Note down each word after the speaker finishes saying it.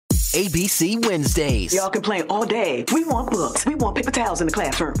ABC Wednesdays. Y'all complain all day. We want books. We want paper towels in the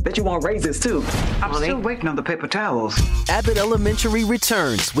classroom. Bet you want raises, too. I'm still waiting on the paper towels. Abbott Elementary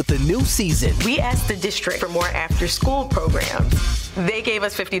returns with a new season. We asked the district for more after-school programs. They gave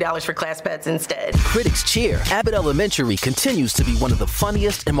us $50 for class pets instead. Critics cheer. Abbott Elementary continues to be one of the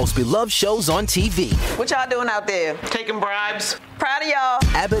funniest and most beloved shows on TV. What y'all doing out there? Taking bribes. Proud of y'all.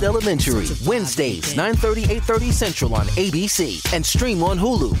 Abbott Elementary, Wednesdays, 9:30, 8:30 Central on ABC and stream on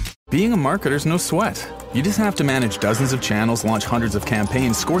Hulu. Being a marketer's no sweat. You just have to manage dozens of channels, launch hundreds of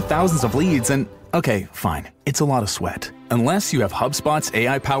campaigns, score thousands of leads, and okay, fine, it's a lot of sweat. Unless you have HubSpot's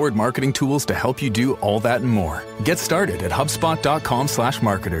AI-powered marketing tools to help you do all that and more. Get started at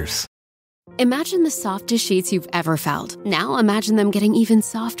HubSpot.com/marketers. Imagine the softest sheets you've ever felt. Now imagine them getting even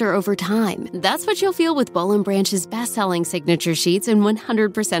softer over time. That's what you'll feel with Boll & Branch's best-selling signature sheets in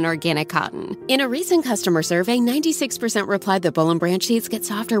 100% organic cotton. In a recent customer survey, 96% replied that Boll & Branch sheets get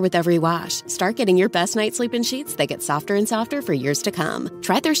softer with every wash. Start getting your best night's sleep in sheets that get softer and softer for years to come.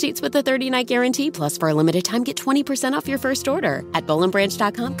 Try their sheets with a 30-night guarantee, plus for a limited time, get 20% off your first order. At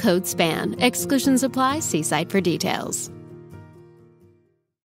BollandBranch.com, code SPAN. Exclusions apply. See site for details.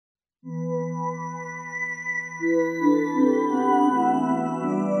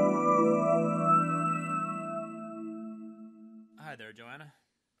 Hi there, Joanna.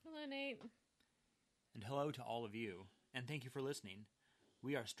 Hello, Nate. And hello to all of you, and thank you for listening.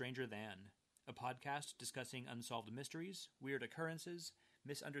 We are Stranger Than, a podcast discussing unsolved mysteries, weird occurrences,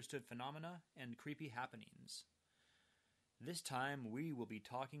 misunderstood phenomena, and creepy happenings. This time we will be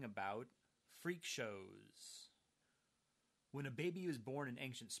talking about freak shows. When a baby was born in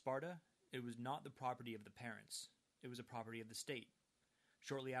ancient Sparta, it was not the property of the parents. It was a property of the state.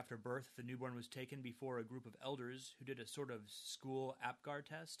 Shortly after birth, the newborn was taken before a group of elders who did a sort of school APGAR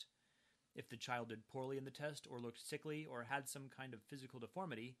test. If the child did poorly in the test, or looked sickly, or had some kind of physical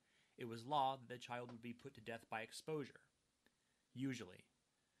deformity, it was law that the child would be put to death by exposure. Usually.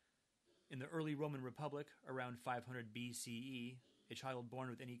 In the early Roman Republic, around 500 BCE, a child born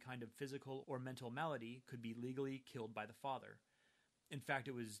with any kind of physical or mental malady could be legally killed by the father. In fact,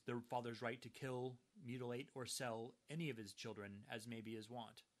 it was the father's right to kill, mutilate, or sell any of his children as may be his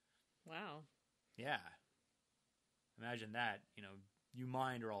want. Wow. Yeah. Imagine that. You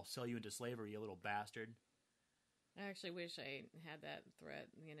mind or I'll sell you into slavery, you little bastard. I actually wish I had that threat,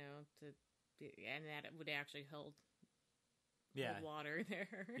 and that it would actually hold water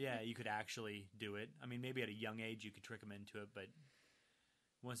there. Yeah, you could actually do it. I mean, maybe at a young age you could trick them into it, but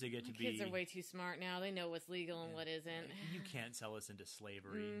once they get to be... Kids are way too smart now. They know what's legal and what isn't. You can't sell us into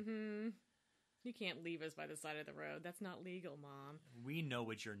slavery. Mm-hmm. You can't leave us by the side of the road. That's not legal, Mom. We know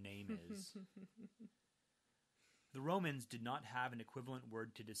what your name is. The Romans did not have an equivalent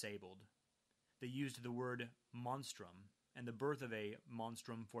word to disabled. They used the word monstrum, and the birth of a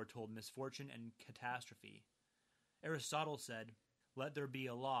monstrum foretold misfortune and catastrophe. Aristotle said, "Let there be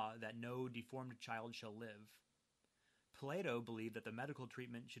a law that no deformed child shall live." Plato believed that the medical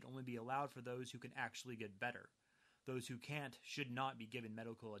treatment should only be allowed for those who can actually get better. Those who can't should not be given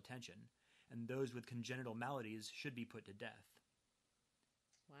medical attention, and those with congenital maladies should be put to death.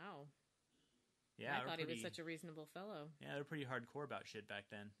 Wow. Yeah, I thought he was such a reasonable fellow. Yeah, they're pretty hardcore about shit back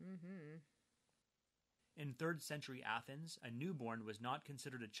then. Mm-hmm. In 3rd century Athens, a newborn was not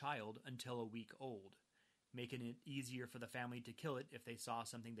considered a child until a week old, making it easier for the family to kill it if they saw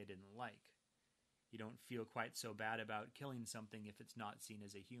something they didn't like. You don't feel quite so bad about killing something if it's not seen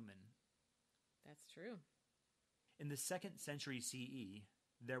as a human. That's true. In the 2nd century CE,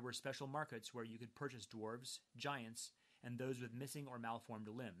 there were special markets where you could purchase dwarves, giants, and those with missing or malformed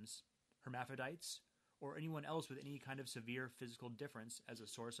limbs, hermaphrodites, or anyone else with any kind of severe physical difference as a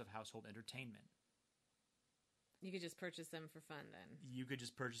source of household entertainment. You could just purchase them for fun, then? You could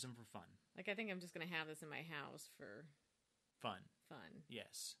just purchase them for fun. Like, I think I'm just going to have this in my house for... Fun. Fun.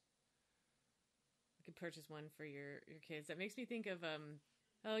 Yes. You could purchase one for your kids. That makes me think of,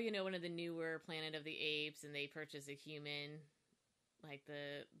 one of the newer Planet of the Apes, and they purchase a human... Like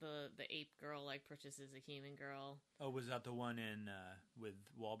the ape girl purchases a human girl. Oh, was that the one in with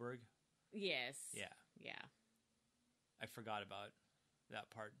Wahlberg? Yes. Yeah. I forgot about that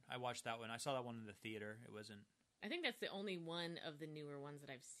part. I watched that one. I saw that one in the theater. It wasn't... I think that's the only one of the newer ones that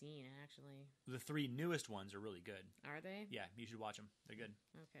I've seen, actually. The 3 newest ones are really good. Are they? Yeah, you should watch them. They're good.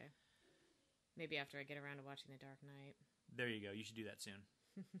 Okay. Maybe after I get around to watching The Dark Knight. There you go. You should do that soon.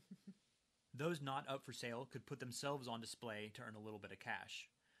 Those not up for sale could put themselves on display to earn a little bit of cash.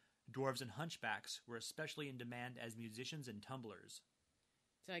 Dwarves and hunchbacks were especially in demand as musicians and tumblers.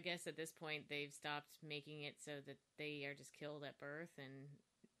 So I guess at this point they've stopped making it so that they are just killed at birth and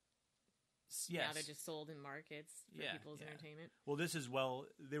Yes. Now they're just sold in markets for people's entertainment. Well,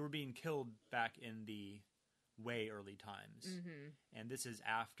 they were being killed back in the way early times. Mm-hmm. And this is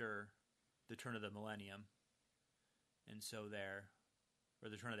after the turn of the millennium. And so or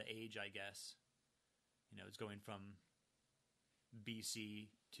the turn of the age, I guess. It's going from BC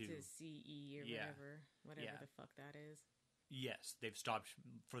to CE or whatever the fuck that is. Yes, they've stopped,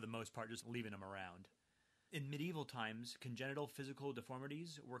 for the most part, just leaving them around. In medieval times, congenital physical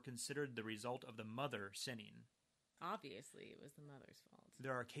deformities were considered the result of the mother sinning. Obviously, it was the mother's fault.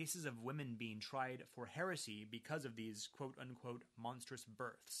 There are cases of women being tried for heresy because of these quote-unquote monstrous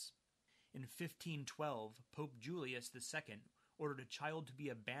births. In 1512, Pope Julius II ordered a child to be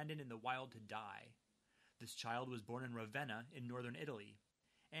abandoned in the wild to die. This child was born in Ravenna in northern Italy,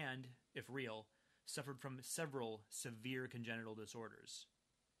 and, if real, suffered from several severe congenital disorders.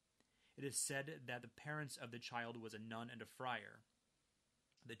 It is said that the parents of the child was a nun and a friar.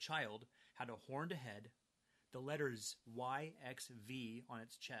 The child had a horned head, the letters YXV on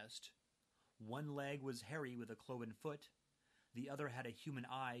its chest. One leg was hairy with a cloven foot. The other had a human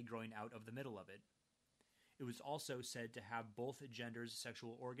eye growing out of the middle of it. It was also said to have both genders'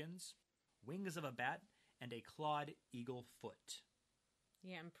 sexual organs, wings of a bat, and a clawed eagle foot.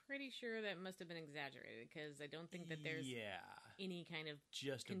 Yeah, I'm pretty sure that must have been exaggerated, because I don't think that there's any kind of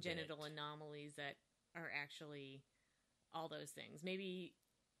just congenital anomalies that are actually all those things. Maybe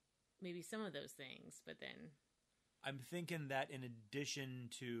some of those things, but then... I'm thinking that in addition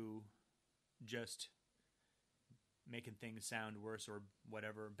to just making things sound worse or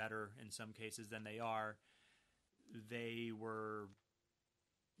whatever, better in some cases than they are, they were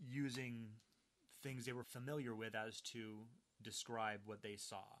using things they were familiar with as to describe what they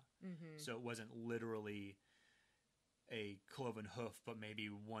saw. Mm-hmm. So it wasn't literally a cloven hoof, but maybe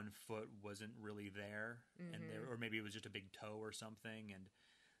one foot wasn't really there, mm-hmm. and or maybe it was just a big toe or something, and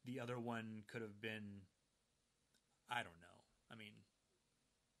the other one could have been, I don't know. I mean,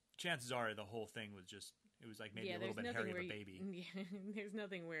 chances are the whole thing was just, it was like maybe a little bit hairy of a baby. Yeah, there's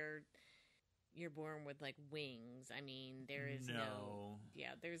nothing where you're born with like wings. I mean, there is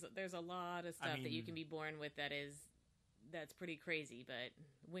there's a lot of stuff that you can be born with that's pretty crazy, but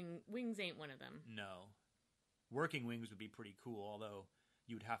wings ain't one of them. No. Working wings would be pretty cool, although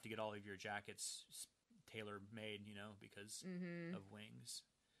you would have to get all of your jackets tailor-made, because mm-hmm. of wings.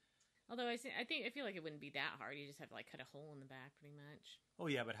 Although I feel like it wouldn't be that hard. You just have to cut a hole in the back, pretty much. Oh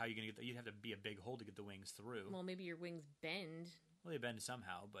yeah, but how are you going to get you'd have to be a big hole to get the wings through. Well, maybe your wings bend. Well, they bend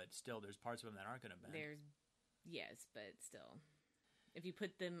somehow, but still, there's parts of them that aren't going to bend. Yes, but still. If you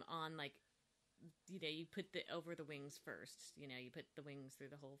put them on, you put over the wings first. You put the wings through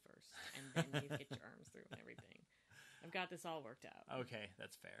the hole first, and then you get your arms through and everything. I've got this all worked out. Okay,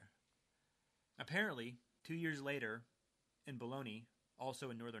 that's fair. Apparently, 2 years later, in Bologna,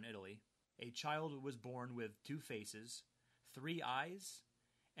 also in northern Italy, a child was born with 2 faces, 3 eyes,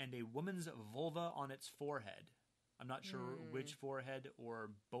 and a woman's vulva on its forehead. I'm not sure which forehead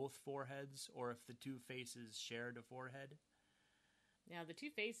or both foreheads, or if the 2 faces shared a forehead. Now, the 2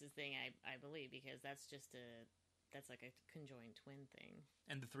 faces thing, I believe, because that's like a conjoined twin thing.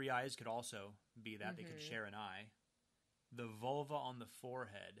 And the 3 eyes could also be that. Mm-hmm. They could share an eye. The vulva on the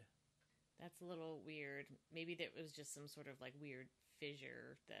forehead. That's a little weird. Maybe that was just some sort of weird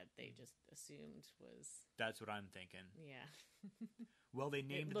fissure that they just assumed was... That's what I'm thinking. Yeah. Well, they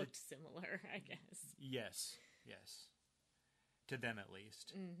named it looked similar, I guess. Yes. To them, at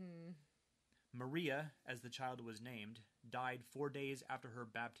least. Mm-hmm. Maria, as the child was named, died 4 days after her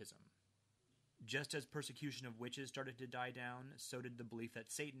baptism. Just as persecution of witches started to die down, so did the belief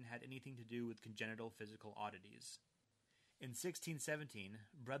that Satan had anything to do with congenital physical oddities. In 1617,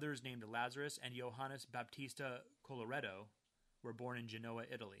 brothers named Lazarus and Johannes Baptista Coloretto were born in Genoa,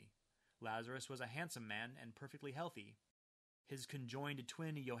 Italy. Lazarus was a handsome man and perfectly healthy. His conjoined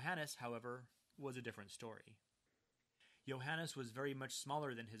twin Johannes, however, was a different story. Johannes was very much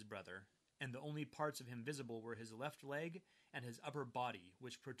smaller than his brother, and the only parts of him visible were his left leg and his upper body,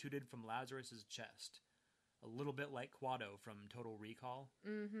 which protruded from Lazarus's chest. A little bit like Quado from Total Recall.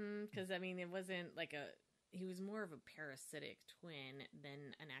 Mm-hmm, because, it wasn't he was more of a parasitic twin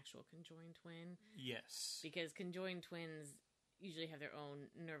than an actual conjoined twin. Yes. Because conjoined twins usually have their own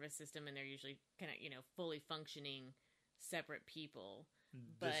nervous system, and they're usually kind of, fully functioning separate people.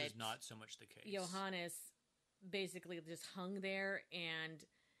 This is not so much the case. Johannes basically just hung there, and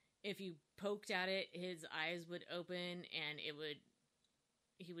if you poked at it, his eyes would open, and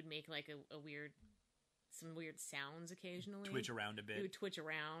he would make some weird sounds occasionally. Twitch around a bit. He would twitch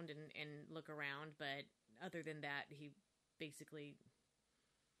around and look around, but other than that, he basically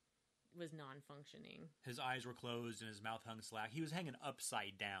was non-functioning. His eyes were closed and his mouth hung slack. He was hanging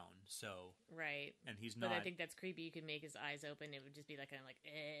upside down, so... Right. And he's not... But I think that's creepy. You could make his eyes open. It would just be like kind of like,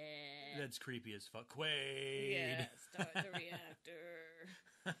 eh. That's creepy as fuck. Quaid! Yeah, start the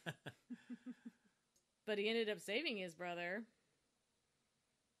reactor. But he ended up saving his brother.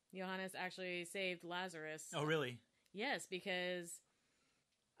 Johannes actually saved Lazarus. Oh, really? Yes, because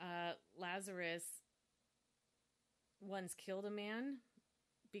Lazarus once killed a man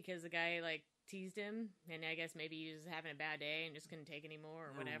because the guy, like, teased him, and I guess maybe he was having a bad day and just couldn't take anymore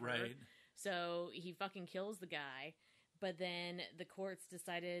or whatever. Right. So he fucking kills the guy, but then the courts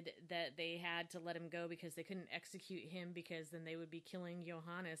decided that they had to let him go because they couldn't execute him because then they would be killing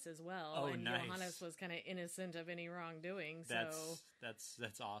Johannes as well. Oh, and nice. Johannes was kind of innocent of any wrongdoing.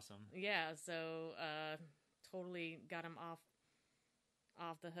 That's awesome. Yeah, so totally got him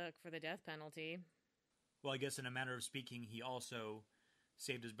off the hook for the death penalty. Well, I guess in a manner of speaking, he also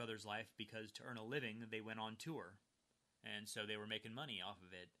saved his brother's life because to earn a living, they went on tour. And so they were making money off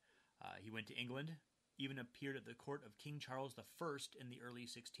of it. He went to England, even appeared at the court of King Charles I in the early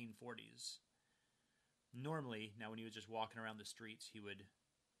 1640s. Normally, now when he was just walking around the streets, he would...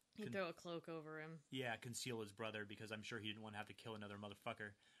 He'd throw a cloak over him. Yeah, conceal his brother, because I'm sure he didn't want to have to kill another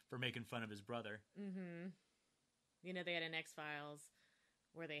motherfucker for making fun of his brother. Mm-hmm. You know, they had an X-Files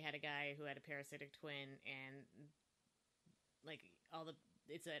where they had a guy who had a parasitic twin, and like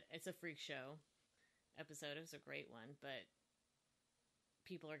it's a freak show episode. It was a great one, but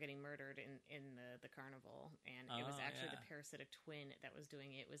people are getting murdered in the carnival, and it was actually the parasitic twin that was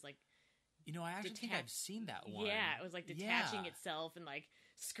doing it. It was like, you know, I actually think I've seen that one. Yeah, it was like detaching itself and like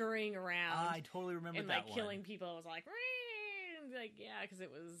scurrying around. I totally remember and that like one. killing people. It was like, yeah, because it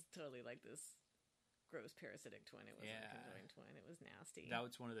was totally like this gross parasitic twin. It wasn't a conjoined twin. It was nasty. That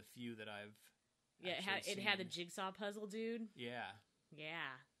was one of the few that I've it had the jigsaw puzzle dude. Yeah.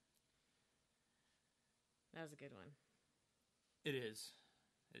 That was a good one. It is.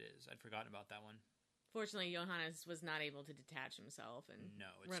 I'd forgotten about that one. Fortunately, Johannes was not able to detach himself and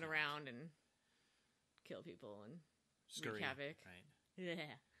run around and kill people and wreak havoc. Right.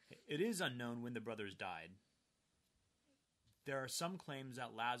 Yeah. It is unknown when the brothers died. There are some claims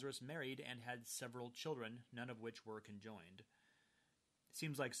that Lazarus married and had several children, none of which were conjoined. It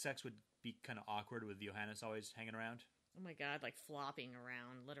seems like sex would be kind of awkward with Johannes always hanging around. Oh my god, like flopping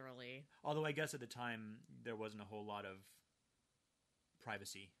around, literally. Although I guess at the time there wasn't a whole lot of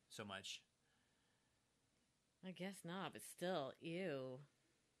privacy so much. I guess not, but still, ew.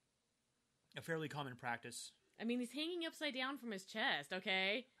 A fairly common practice. I mean, he's hanging upside down from his chest,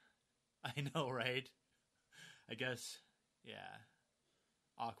 okay? I know, right? I guess, yeah.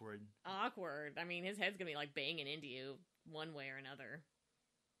 Awkward. I mean, his head's gonna be like banging into you one way or another.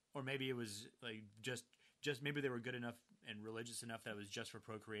 Or maybe it was like just maybe they were good enough and religious enough that it was just for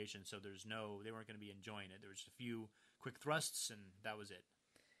procreation, so they weren't going to be enjoying it. There was just a few quick thrusts and that was it.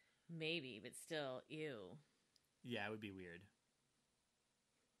 Maybe, but still, ew. Yeah, it would be weird.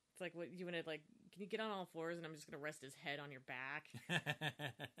 It's like, what you want to, like, can you get on all fours and I'm just going to rest his head on your back?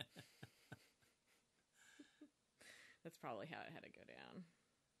 That's probably how it had to go down.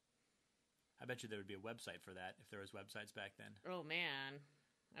 I bet you there would be a website for that if there was websites back then. Oh, man.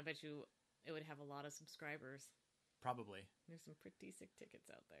 I bet you it would have a lot of subscribers. Probably. There's some pretty sick tickets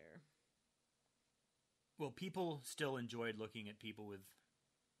out there. Well, people still enjoyed looking at people with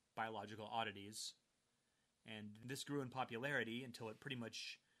biological oddities, and this grew in popularity until it pretty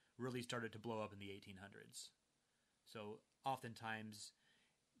much really started to blow up in the 1800s. So oftentimes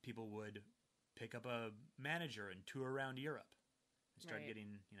people would pick up a manager and tour around Europe and start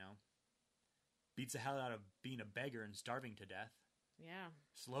getting, beats the hell out of being a beggar and starving to death. Yeah.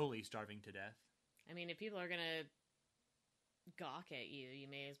 Slowly starving to death. I mean, if people are going to gawk at you, you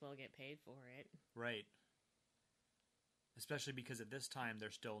may as well get paid for it. Right. Especially because at this time,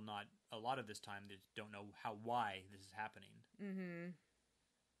 there's still not, a lot of this time, they don't know why this is happening. Mm-hmm.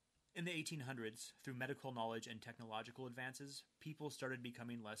 In the 1800s, through medical knowledge and technological advances, people started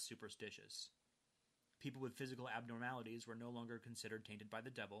becoming less superstitious. People with physical abnormalities were no longer considered tainted by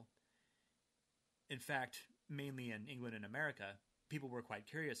the devil. In fact, mainly in England and America, people were quite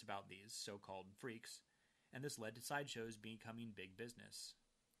curious about these so-called freaks, and this led to sideshows becoming big business.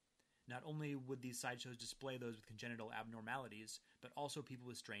 Not only would these sideshows display those with congenital abnormalities, but also people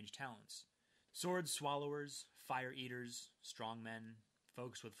with strange talents. Sword swallowers, fire eaters, strongmen,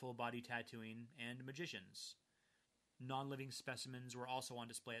 folks with full-body tattooing, and magicians. Non-living specimens were also on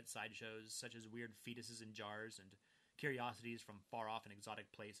display at sideshows, such as weird fetuses in jars and curiosities from far-off and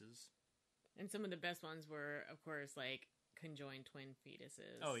exotic places. And some of the best ones were, of course, like conjoined twin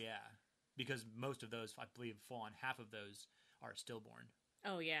fetuses. Oh, yeah. Because most of those, I believe, half of those are stillborn.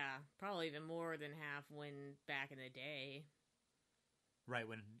 Oh, yeah. Probably even more than half when back in the day. Right,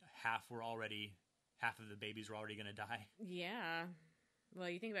 when half of the babies were already going to die. Yeah. Well,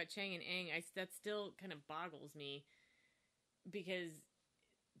 you think about Chang and Eng, that still kind of boggles me because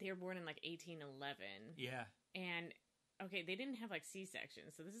they were born in like 1811. Yeah. And, okay, they didn't have like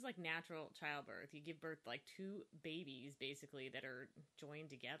C-sections, so this is like natural childbirth. You give birth to like two babies, basically, that are joined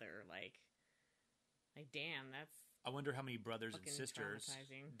together. Like damn, that's I wonder how many brothers and fucking sisters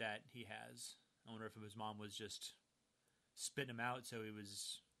traumatizing. that he has. I wonder if his mom was just spitting him out, so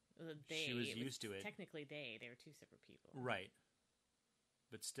she was used to it. Technically, they were two separate people, right?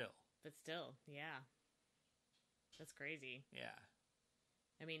 But still, yeah, that's crazy. Yeah,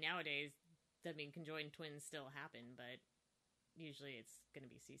 I mean, nowadays, conjoined twins still happen, but usually it's going to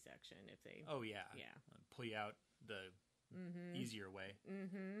be C-section if they. Oh yeah, yeah. Pull you out the easier way.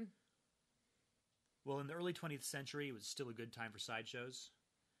 Mm-hmm. Well, in the early 20th century, it was still a good time for sideshows.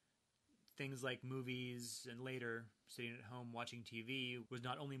 Things like movies and later sitting at home watching TV was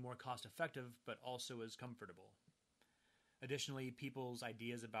not only more cost-effective, but also as comfortable. Additionally, people's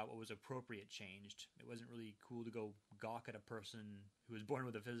ideas about what was appropriate changed. It wasn't really cool to go gawk at a person who was born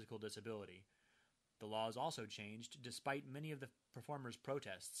with a physical disability. The laws also changed, despite many of the performers'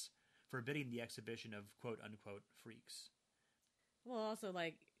 protests, forbidding the exhibition of quote-unquote freaks. Well, also,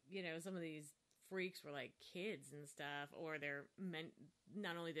 like, some of these freaks were like kids and stuff, or they're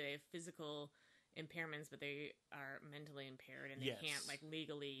not only do they have physical impairments, but they are mentally impaired, and they can't like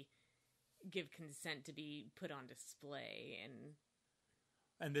legally give consent to be put on display.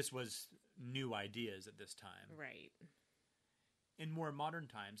 And this was new ideas at this time, right? In more modern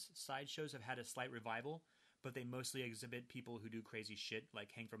times, sideshows have had a slight revival, but they mostly exhibit people who do crazy shit,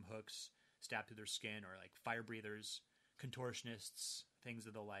 like hang from hooks, stab through their skin, or like fire breathers, contortionists, things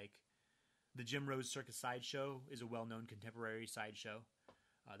of the like. The Jim Rose Circus Sideshow is a well-known contemporary sideshow.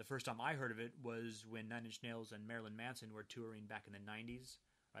 The first time I heard of it was when Nine Inch Nails and Marilyn Manson were touring back in the 90s,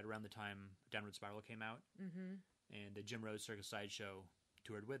 right around the time Downward Spiral came out. Mm-hmm. And the Jim Rose Circus Sideshow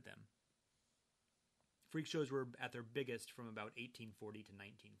toured with them. Freak shows were at their biggest from about 1840 to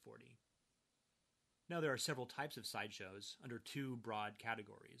 1940. Now there are several types of sideshows under two broad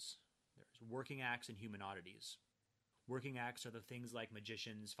categories. There's working acts and human oddities. Working acts are the things like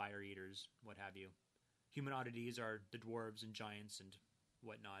magicians, fire eaters, what have you. Human oddities are the dwarves and giants and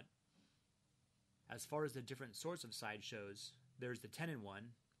whatnot. As far as the different sorts of sideshows, there's the 10-in-1,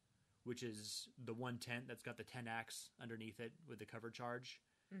 which is the one tent that's got the 10 acts underneath it with the cover charge.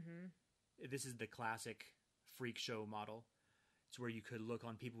 Mm-hmm. This is the classic freak show model. It's where you could look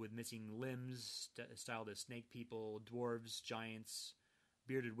on people with missing limbs, styled as snake people, dwarves, giants,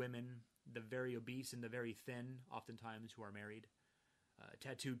 bearded women, the very obese and the very thin, oftentimes who are married,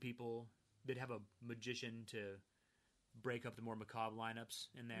 tattooed people. They'd have a magician to break up the more macabre lineups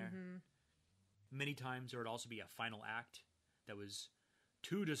in there. Mm-hmm. Many times there would also be a final act that was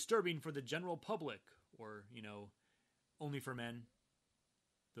too disturbing for the general public, or, only for men.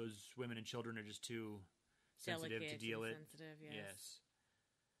 Those women and children are just too sensitive to deal with. Sensitive, yes.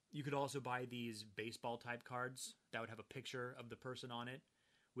 You could also buy these baseball type cards that would have a picture of the person on it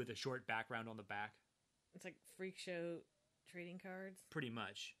with a short background on the back. It's like freak show trading cards? Pretty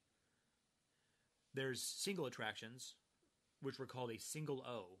much. There's single attractions, which were called a single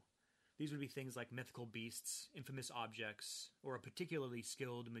O. These would be things like mythical beasts, infamous objects, or a particularly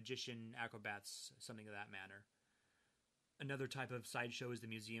skilled magician, acrobats, something of that manner. Another type of sideshow is the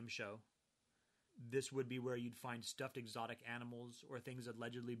museum show. This would be where you'd find stuffed exotic animals or things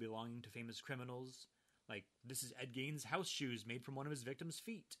allegedly belonging to famous criminals. Like, this is Ed Gein's house shoes made from one of his victims'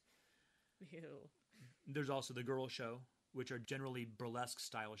 feet. Ew. There's also the girl show, which are generally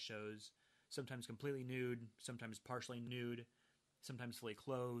burlesque-style shows, sometimes completely nude, sometimes partially nude, sometimes fully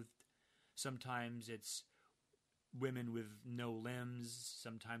clothed. Sometimes it's women with no limbs,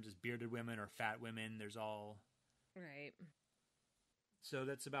 sometimes it's bearded women or fat women. There's all... Right. So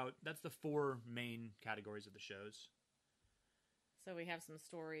that's the four main categories of the shows. So we have some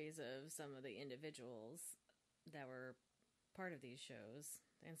stories of some of the individuals that were part of these shows.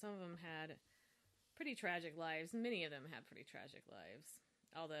 And some of them had pretty tragic lives. Many of them had pretty tragic lives.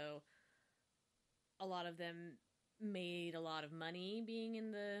 Although a lot of them made a lot of money being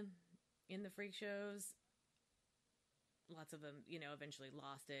in the freak shows. Lots of them, eventually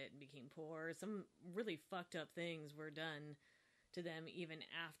lost it and became poor. Some really fucked up things were done to them even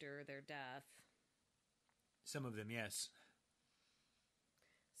after their death. Some of them, yes.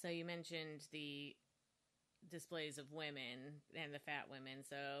 So you mentioned the displays of women and the fat women.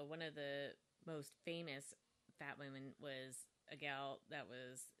 So one of the most famous fat women was a gal that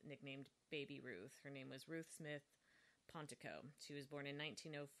was nicknamed Baby Ruth. Her name was Ruth Smith Pontico. She was born in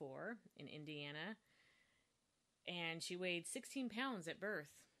 1904 in Indiana, and she weighed 16 pounds at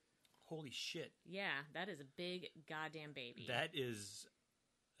birth. Holy shit. Yeah, that is a big goddamn baby.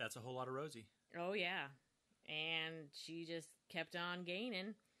 That's a whole lot of Rosie. Oh, yeah. And she just kept on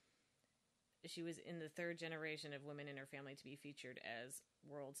gaining. She was in the third generation of women in her family to be featured as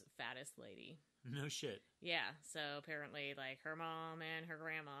world's fattest lady. No shit. Yeah, so apparently, like, her mom and her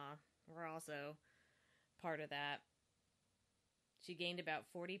grandma were also part of that. She gained about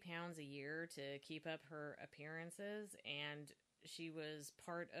 40 pounds a year to keep up her appearances, and she was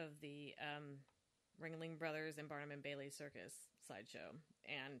part of the Ringling Brothers and Barnum and Bailey Circus sideshow,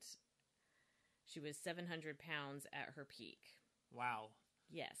 and she was 700 pounds at her peak. Wow.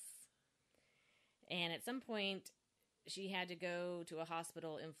 Yes. And at some point, she had to go to a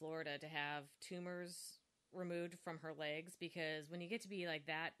hospital in Florida to have tumors removed from her legs, because when you get to be like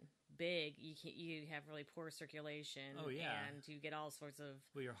that big, you have really poor circulation. Oh, yeah. And you get all sorts of...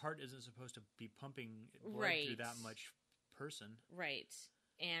 Well, your heart isn't supposed to be pumping blood right. through that much person. Right.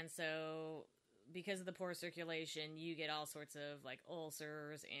 And so, because of the poor circulation, you get all sorts of, like,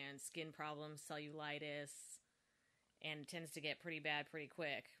 ulcers and skin problems, cellulitis, and it tends to get pretty bad pretty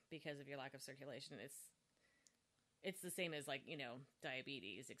quick because of your lack of circulation. It's the same as, like, you know,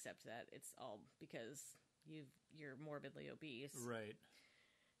 diabetes, except that it's all because you're morbidly obese. Right.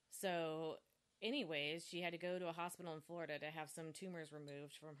 So, anyways, she had to go to a hospital in Florida to have some tumors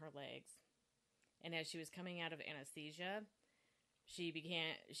removed from her legs. And as she was coming out of anesthesia, she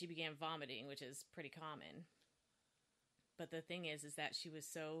began vomiting, which is pretty common. But the thing is that she was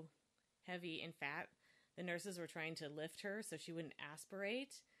so heavy and fat, the nurses were trying to lift her so she wouldn't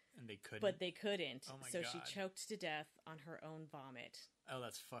aspirate. And they couldn't? But they couldn't. Oh my so God. she choked to death on her own vomit. Oh,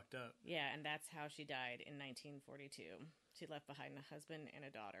 that's fucked up. Yeah, and that's how she died in 1942. She left behind a husband and a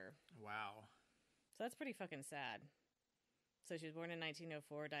daughter. Wow. So that's pretty fucking sad. So she was born in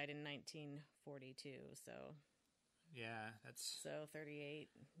 1904, died in 1942, so... Yeah, that's... So 38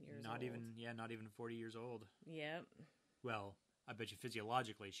 years not old. Not even 40 years old. Yep. Well, I bet you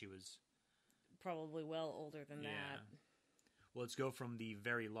physiologically she was... Probably well older than that. Well, let's go from the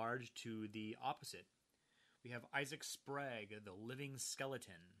very large to the opposite. We have Isaac Sprague, the living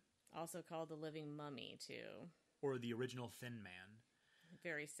skeleton. Also called the living mummy, too. Or the original Thin Man.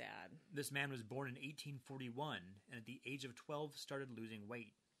 Very sad. This man was born in 1841, and at the age of 12 started losing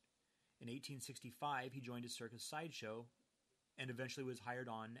weight. In 1865, he joined a circus sideshow, and eventually was hired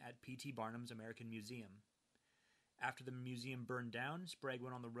on at P.T. Barnum's American Museum. After the museum burned down, Sprague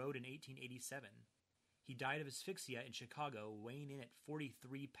went on the road in 1887. He died of asphyxia in Chicago, weighing in at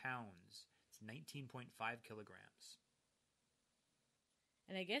 43 pounds. It's 19.5 kilograms.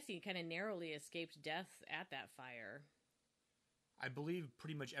 And I guess he kind of narrowly escaped death at that fire. I believe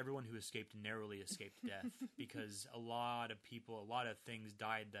pretty much everyone who escaped narrowly escaped death, because a lot of people, a lot of things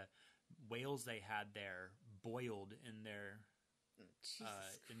died. The whales they had there boiled in their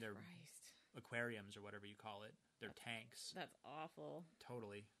aquariums, or whatever you call it, their tanks. That's awful.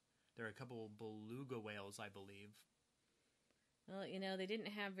 Totally. There are a couple of beluga whales, I believe. Well, you know, they didn't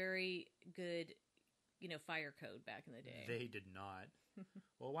have very good, fire code back in the day. They did not.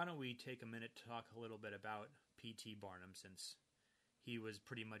 Well, why don't we take a minute to talk a little bit about P.T. Barnum, since he was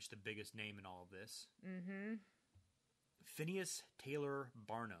pretty much the biggest name in all of this. Mm-hmm. Phineas Taylor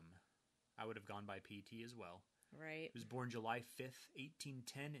Barnum. I would have gone by P.T. as well. Right. He was born July 5th,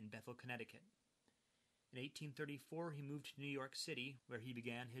 1810 in Bethel, Connecticut. In 1834, he moved to New York City, where he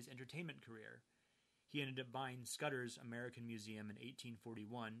began his entertainment career. He ended up buying Scudder's American Museum in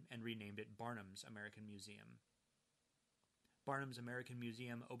 1841 and renamed it Barnum's American Museum. Barnum's American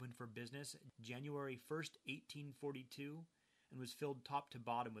Museum opened for business January 1st, 1842, and was filled top to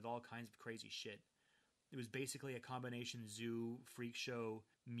bottom with all kinds of crazy shit. It was basically a combination zoo, freak show,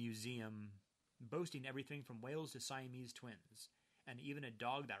 museum, boasting everything from whales to Siamese twins, and even a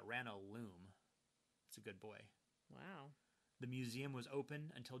dog that ran a loom. It's a good boy. Wow. The museum was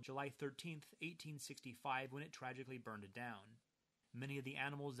open until July 13th, 1865, when it tragically burned down. Many of the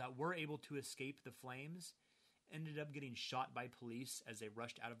animals that were able to escape the flames ended up getting shot by police as they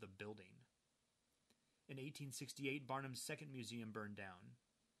rushed out of the building. In 1868, Barnum's second museum burned down,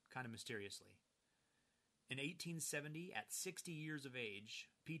 kind of mysteriously. In 1870, at 60 years of age,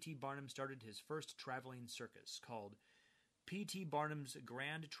 P.T. Barnum started his first traveling circus called P.T. Barnum's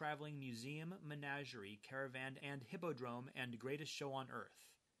Grand Traveling Museum, Menagerie, Caravan, and Hippodrome and Greatest Show on Earth.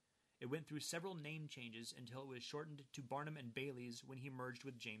 It went through several name changes until it was shortened to Barnum and Bailey's when he merged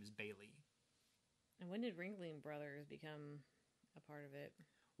with James Bailey. And when did Ringling Brothers become a part of it?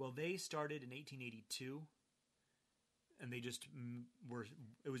 Well, they started in 1882. and they just were.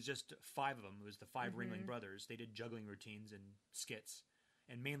 It was just 5 of them. It was the 5 Ringling Brothers. They did juggling routines and skits,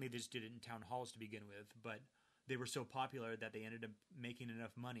 and mainly they just did it in town halls to begin with. But they were so popular that they ended up making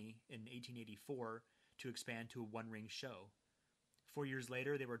enough money in 1884 to expand to a one-ring show. 4 years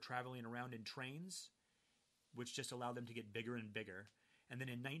later, they were traveling around in trains, which just allowed them to get bigger and bigger. And then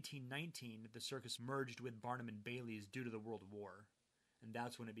in 1919, the circus merged with Barnum and Bailey's due to the World War. And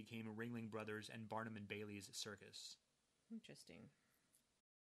that's when it became Ringling Brothers and Barnum and Bailey's Circus. Interesting.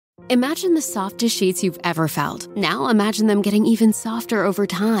 Imagine the softest sheets you've ever felt. Now imagine them getting even softer over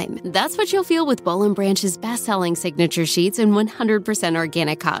time. That's what you'll feel with Boll & Branch's best-selling signature sheets in 100%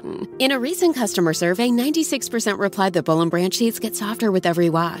 organic cotton. In a recent customer survey, 96% replied that Boll & Branch sheets get softer with every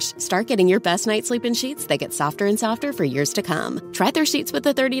wash. Start getting your best night's sleep in sheets that get softer and softer for years to come. Try their sheets with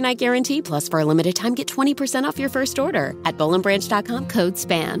a 30-night guarantee, plus for a limited time, get 20% off your first order. At BollandBranch.com, code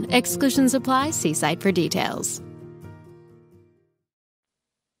SPAN. Exclusions apply. See site for details.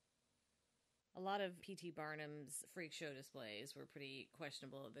 A lot of P.T. Barnum's freak show displays were pretty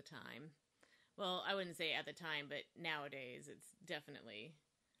questionable at the time. Well, I wouldn't say at the time, but nowadays it's definitely...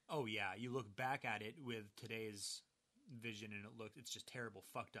 Oh, yeah. You look back at it with today's vision and it's just terrible,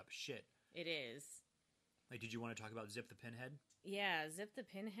 fucked up shit. It is. Like, did you want to talk about Zip the Pinhead? Yeah, Zip the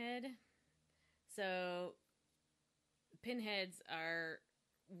Pinhead. So, pinheads are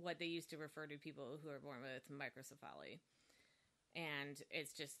what they used to refer to people who are born with microcephaly. And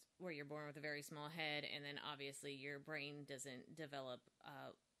it's just where you're born with a very small head, and then obviously your brain doesn't develop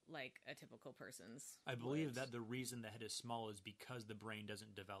like a typical person's. I believe that the reason the head is small is because the brain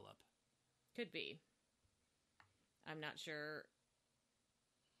doesn't develop. Could be. I'm not sure.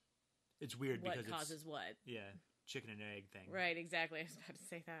 It's weird because what causes what. Yeah, chicken and egg thing. Right, exactly. I was about to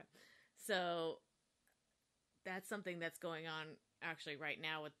say that. So that's something that's going on actually right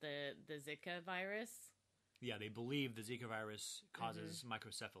now with the Zika virus. Yeah, they believe the Zika virus causes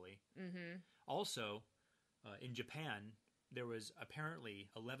microcephaly. Also, in Japan, there was apparently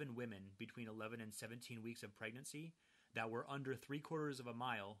 11 women between 11 and 17 weeks of pregnancy that were under 3/4 of a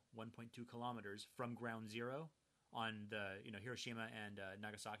mile, 1.2 kilometers, from ground zero on the Hiroshima and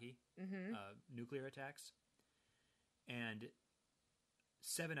Nagasaki nuclear attacks. And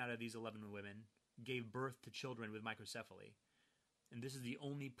 7 out of these 11 women gave birth to children with microcephaly. And this is the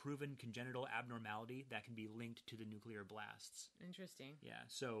only proven congenital abnormality that can be linked to the nuclear blasts. Interesting. Yeah,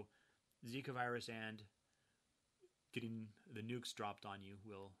 so Zika virus and getting the nukes dropped on you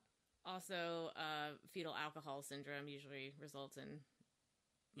will... Also, fetal alcohol syndrome usually results in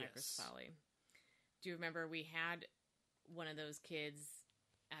microcephaly. Yes. Do you remember we had one of those kids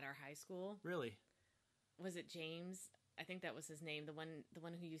at our high school? Really? Was it James? I think that was his name. The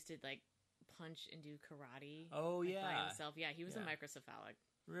one who used to like punch and do karate. Oh yeah, by himself. Yeah, he was a microcephalic.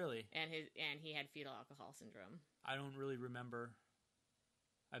 Really? And he had fetal alcohol syndrome. I don't really remember.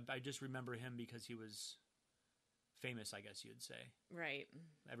 I just remember him because he was famous, I guess you'd say. Right.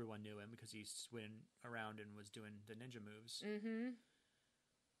 Everyone knew him because he went around and was doing the ninja moves.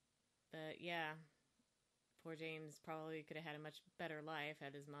 But yeah, poor James probably could have had a much better life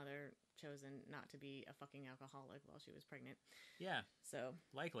had his mother chosen not to be a fucking alcoholic while she was pregnant. Yeah. So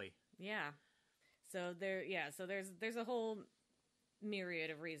likely. Yeah. So there's a whole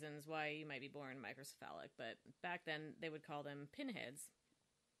myriad of reasons why you might be born microcephalic, but back then they would call them pinheads.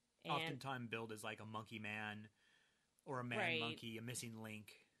 And oftentimes billed as like a monkey man or a man monkey, a missing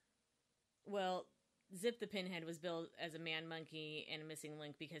link. Well, Zip the Pinhead was billed as a man monkey and a missing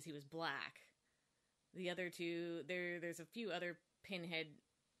link because he was black. The other two, there's a few other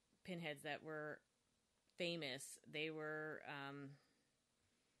pinheads that were famous. They were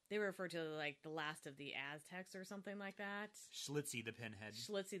referred to like the last of the Aztecs or something like that. Schlitzie the Pinhead.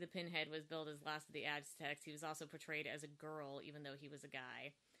 Schlitzie the Pinhead was billed as last of the Aztecs. He was also portrayed as a girl, even though he was a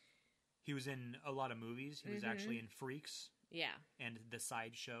guy. He was in a lot of movies. He was actually in Freaks. Yeah. And The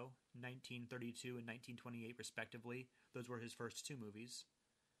Sideshow, 1932 and 1928, respectively. Those were his first 2 movies.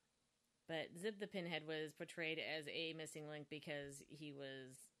 But Zip the Pinhead was portrayed as a missing link because he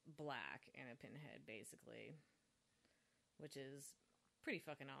was black and a pinhead, basically. Which is pretty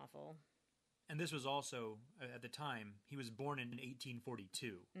fucking awful. And this was also, at the time, he was born in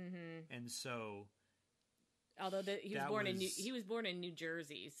 1842. And so... Although he was born in New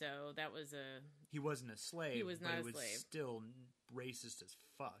Jersey, so that was a... He wasn't a slave. He was not a slave. It was still racist as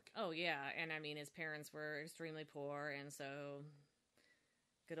fuck. Oh, yeah. And I mean, his parents were extremely poor, and so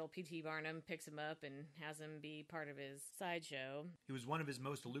good old P.T. Barnum picks him up and has him be part of his sideshow. He was one of his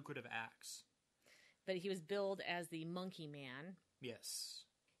most lucrative acts. But he was billed as the Monkey Man. Yes.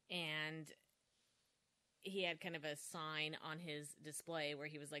 And he had kind of a sign on his display where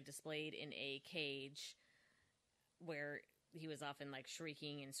he was like displayed in a cage where he was often like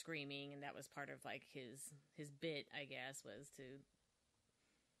shrieking and screaming, and that was part of like his bit, I guess, was to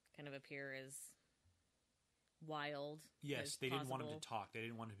kind of appear as wild. Yes, as they didn't want him possible. to talk. They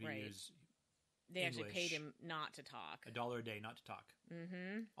didn't want him to Right. use They actually English. paid him not to talk. $1 a day not to talk.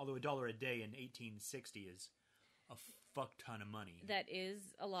 Mm-hmm. Although $1 a day in 1860 is a fuck ton of money. That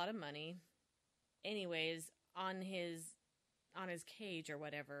is a lot of money. Anyways, on his cage or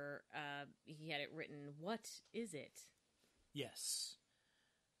whatever, he had it written, "What is it?" Yes.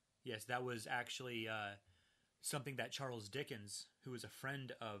 Yes, that was actually something that Charles Dickens, who was a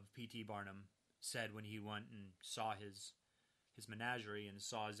friend of P.T. Barnum, said when he went and saw his menagerie and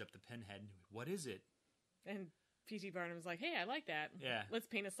saw Zip the Pinhead. What is it? And P.T. Barnum's like, "Hey, I like that. Yeah. Let's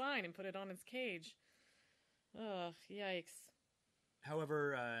paint a sign and put it on his cage." Ugh, yikes.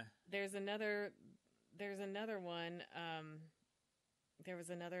 However, There's another one. There was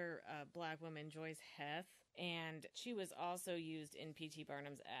another black woman, Joyce Heth, and she was also used in P.T.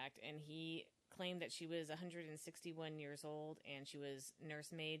 Barnum's act, and he claimed that she was 161 years old, and she was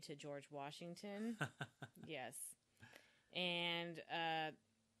nursemaid to George Washington. Yes. And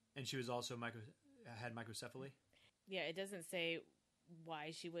she was also had microcephaly? Yeah, it doesn't say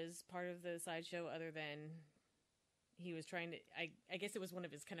why she was part of the sideshow other than he was trying to... I guess it was one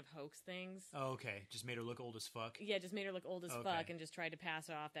of his kind of hoax things. Oh, okay. Just made her look old as fuck? Yeah, just made her look old as Okay. fuck and just tried to pass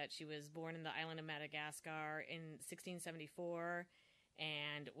it off that she was born in the island of Madagascar in 1674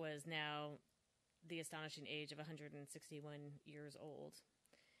 and was now the astonishing age of 161 years old.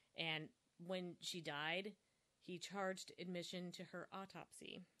 And when she died, he charged admission to her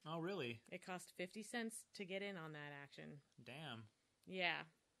autopsy. Oh, really? It cost 50 cents to get in on that action. Damn. Yeah.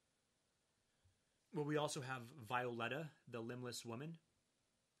 Well, we also have Violetta, the limbless woman,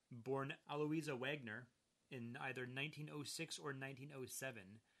 born Aloisa Wagner in either 1906 or 1907.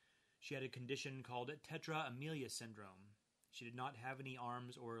 She had a condition called tetra amelia syndrome. She did not have any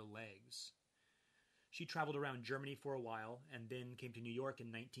arms or legs. She traveled around Germany for a while and then came to New York in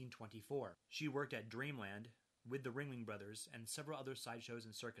 1924. She worked at Dreamland with the Ringling Brothers and several other sideshows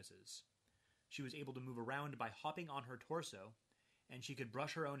and circuses. She was able to move around by hopping on her torso, and she could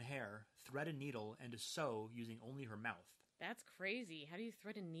brush her own hair, thread a needle, and sew using only her mouth. That's crazy. How do you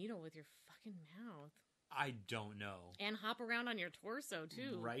thread a needle with your fucking mouth? I don't know. And hop around on your torso,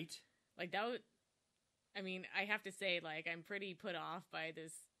 too. Right? Like, that would... I mean, I have to say, like, I'm pretty put off by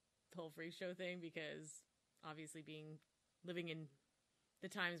this whole freak show thing because, obviously, living in the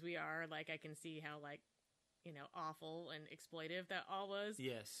times we are, like, I can see how, like, you know, awful and exploitive that all was.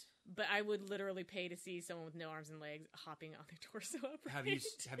 Yes. But I would literally pay to see someone with no arms and legs hopping on their torso upright.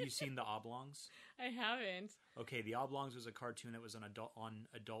 Have you seen The Oblongs? I haven't. Okay, The Oblongs was a cartoon that was on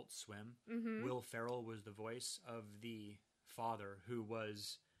Adult Swim. Mm-hmm. Will Ferrell was the voice of the father, who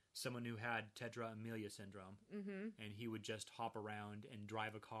was someone who had tetra amelia syndrome. Mm-hmm. And he would just hop around and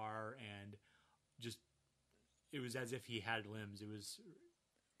drive a car, and just, it was as if he had limbs. It was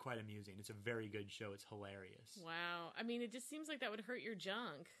quite amusing. It's a very good show. It's hilarious. Wow. I mean, it just seems like that would hurt your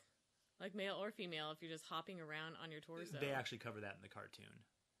junk. Like male or female, if you're just hopping around on your torso. They actually cover that in the cartoon.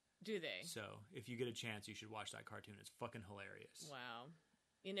 Do they? So, if you get a chance, you should watch that cartoon. It's fucking hilarious. Wow.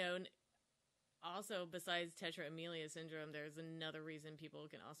 You know, also, besides tetra amelia syndrome, there's another reason people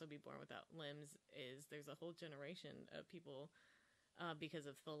can also be born without limbs, is there's a whole generation of people because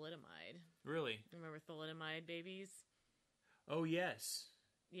of thalidomide. Really? Remember thalidomide babies? Oh, yes.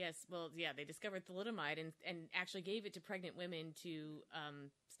 Yes, well, yeah, they discovered thalidomide and actually gave it to pregnant women to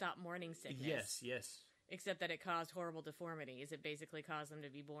stop morning sickness. Yes. Except that it caused horrible deformities. It basically caused them to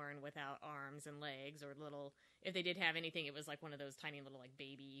be born without arms and legs, or little... If they did have anything, it was like one of those tiny little, like,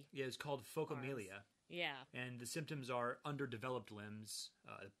 baby... Yeah, it's called phocomelia. Arms. Yeah. And the symptoms are underdeveloped limbs,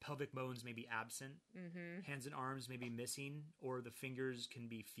 pelvic bones may be absent, hands and arms may be missing, or the fingers can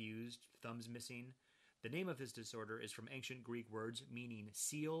be fused, thumbs missing. The name of this disorder is from ancient Greek words meaning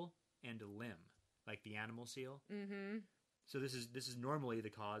seal and limb, like the animal seal. Mm-hmm. So this is normally the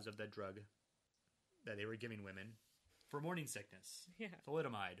cause of that drug that they were giving women for morning sickness. Yeah.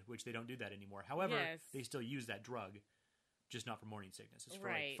 Thalidomide, which they don't do that anymore. However, Yes. they still use that drug, just not for morning sickness. It's for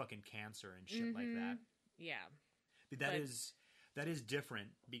Right. like fucking cancer and shit like that. Yeah. But that is different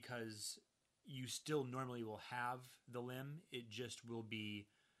because you still normally will have the limb. It just will be,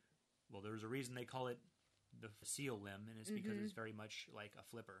 well, there's a reason they call it the seal limb, and it's because it's very much like a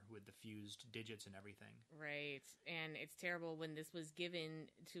flipper with the fused digits and everything. Right. And it's terrible when this was given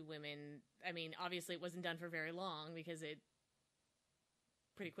to women. I mean, obviously it wasn't done for very long because it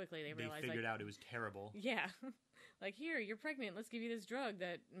pretty quickly they realized figured out it was terrible. Yeah. Like, here, you're pregnant. Let's give you this drug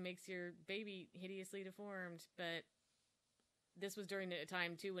that makes your baby hideously deformed. But this was during a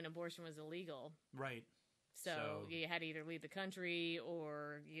time, too, when abortion was illegal. Right. So you had to either leave the country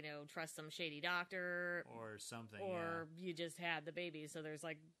or, trust some shady doctor. Or something, or you just had the babies. So there's,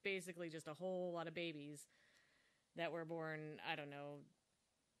 basically just a whole lot of babies that were born, I don't know.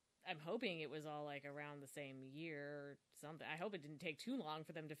 I'm hoping it was all, around the same year or something. I hope it didn't take too long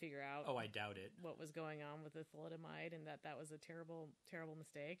for them to figure out. Oh, I doubt it. What was going on with the thalidomide and that was a terrible, terrible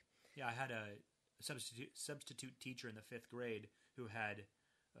mistake. Yeah, I had a substitute teacher in the 5th grade who had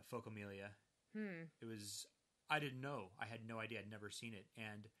phocomelia. It was, I didn't know. I had no idea. I'd never seen it.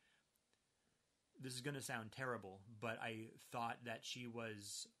 And this is going to sound terrible, but I thought that she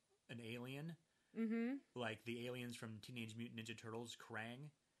was an alien. Like the aliens from Teenage Mutant Ninja Turtles, Krang,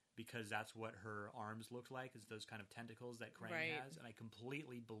 because that's what her arms looked like, is those kind of tentacles that Krang has. And I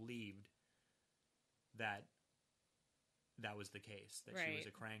completely believed that was the case, that she was a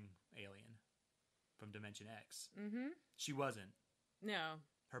Krang alien from Dimension X. She wasn't. No.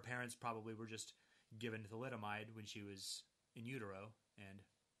 Her parents probably were just given thalidomide when she was in utero, and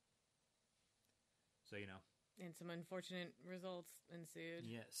so, And some unfortunate results ensued.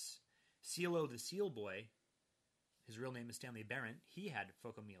 Yes. Cielo the Seal Boy, his real name is Stanley Barrett, he had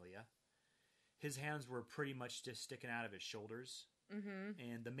phocomelia. His hands were pretty much just sticking out of his shoulders.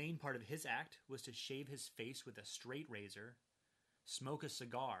 And the main part of his act was to shave his face with a straight razor, smoke a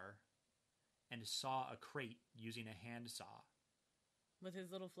cigar, and saw a crate using a hand saw. With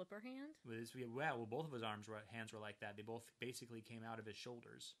his little flipper hand? Both of his hands were like that. They both basically came out of his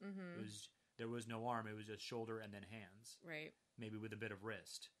shoulders. There was no arm. It was just shoulder and then hands. Right. Maybe with a bit of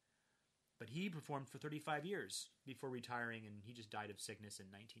wrist. But he performed for 35 years before retiring, and he just died of sickness in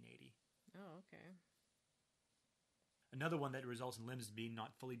 1980. Oh, okay. Another one that results in limbs being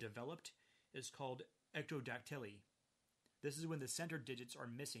not fully developed is called ectrodactyly. This is when the center digits are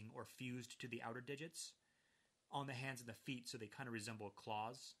missing or fused to the outer digits on the hands and the feet, so they kind of resemble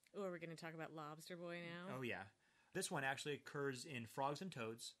claws. Oh, we're going to talk about Lobster Boy now? Oh, yeah. This one actually occurs in frogs and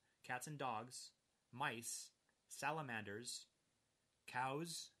toads, cats and dogs, mice, salamanders,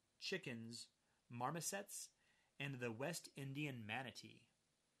 cows, chickens, marmosets, and the West Indian manatee.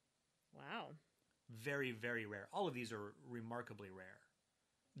 Wow. Very, very rare. All of these are remarkably rare.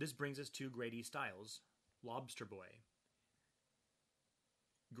 This brings us to Grady Stiles, Lobster Boy.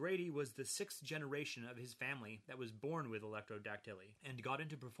 Grady was the 6th generation of his family that was born with electrodactyly and got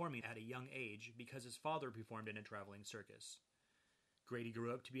into performing at a young age because his father performed in a traveling circus. Grady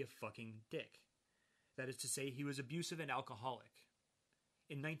grew up to be a fucking dick. That is to say, he was abusive and alcoholic.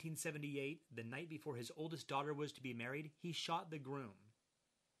 In 1978, the night before his oldest daughter was to be married, he shot the groom.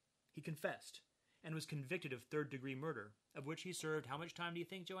 He confessed and was convicted of 3rd-degree murder, of which he served how much time do you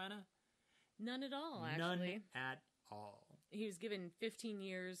think, Joanna? None at all, actually. None at all. He was given 15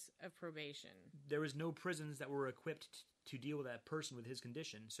 years of probation. There was no prisons that were equipped to deal with that person with his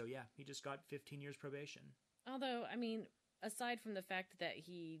condition, so yeah, he just got 15 years probation. Although, I mean, aside from the fact that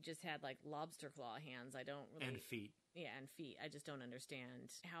he just had, lobster claw hands, I don't really... And feet. Yeah, and feet. I just don't understand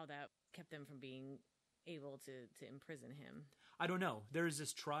how that kept them from being able to imprison him. I don't know. There is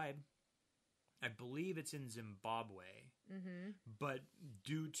this tribe, I believe it's in Zimbabwe, but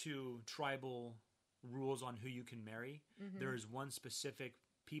due to tribal rules on who you can marry, there is one specific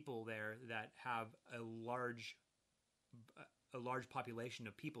people there that have a large population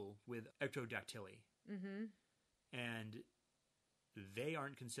of people with ectrodactyly. And they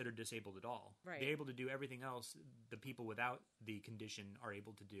aren't considered disabled at all. Right. They're able to do everything else the people without the condition are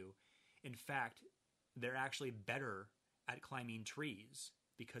able to do. In fact, they're actually better at climbing trees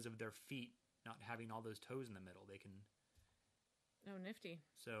because of their feet not having all those toes in the middle. They can... Oh, nifty.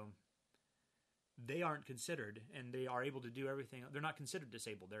 So they aren't considered, and they are able to do everything. They're not considered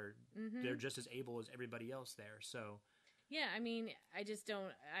disabled. They're just as able as everybody else there. So yeah, I mean, I just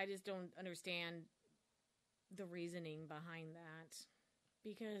don't understand the reasoning behind that,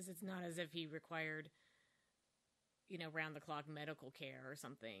 because it's not as if he required, round the clock medical care or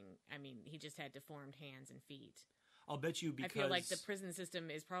something. I mean, he just had deformed hands and feet. I'll bet you, because I feel like the prison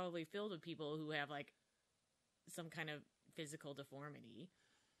system is probably filled with people who have some kind of physical deformity.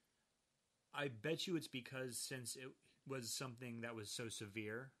 I bet you it's because since it was something that was so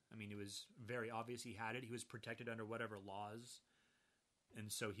severe, I mean, it was very obvious he had it. He was protected under whatever laws, and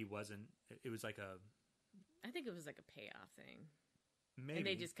so he wasn't. It was like a... I think it was like a payoff thing. Maybe. And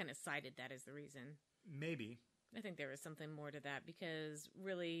they just kind of cited that as the reason. Maybe. I think there was something more to that, because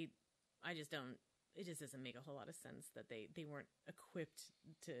really, it just doesn't make a whole lot of sense that they weren't equipped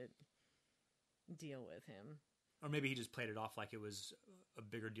to deal with him. Or maybe he just played it off like it was a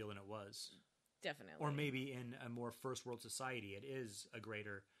bigger deal than it was. Definitely. Or maybe in a more first world society, it is a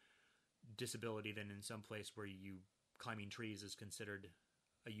greater disability than in some place where climbing trees is considered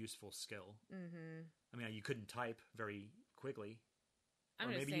a useful skill. Mm-hmm. I mean, you couldn't type very quickly. Or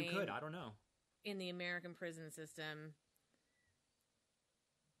maybe you could. I don't know. In the American prison system,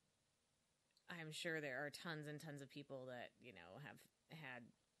 I'm sure there are tons and tons of people that, have had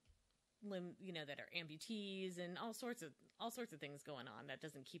that are amputees and all sorts of things going on that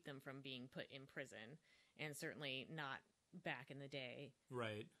doesn't keep them from being put in prison, and certainly not back in the day.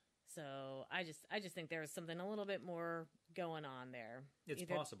 Right. So I just think there was something a little bit more going on there. It's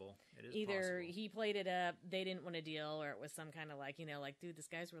possible. It is either possible. He played it up, they didn't want a deal, or it was some kind of dude, this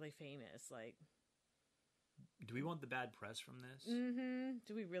guy's really famous. Do we want the bad press from this? Mm-hmm.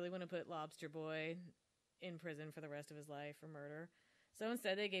 Do we really want to put Lobster Boy in prison for the rest of his life for murder? So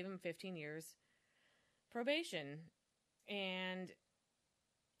instead, they gave him 15 years probation. And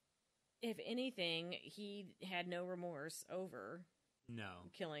if anything, he had no remorse over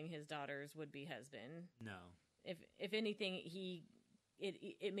killing his daughter's would-be husband. No. If anything,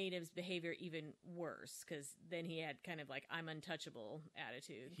 it made his behavior even worse, because then he had kind of I'm untouchable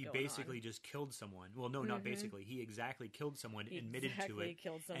attitude. He basically just killed someone. Well, no, not basically. He exactly killed someone, admitted to it,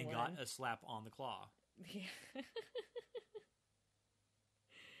 and got a slap on the claw. Yeah.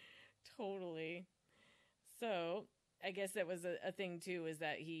 Totally. So I guess that was a thing too, is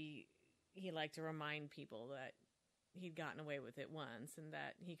that he liked to remind people that he'd gotten away with it once and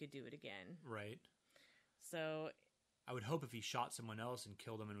that he could do it again. Right. So I would hope if he shot someone else and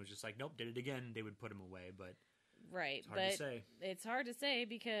killed him and was just like, nope, did it again, they would put him away, but right. It's hard to say. It's hard to say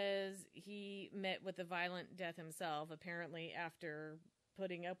because he met with a violent death himself, apparently after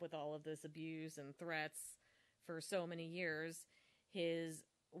putting up with all of this abuse and threats for so many years. His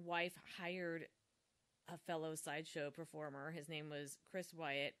wife hired a fellow sideshow performer. His name was Chris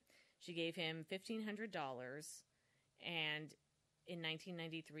Wyatt. She gave him $1,500, and in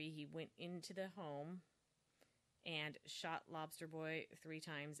 1993 he went into the home and shot Lobster Boy 3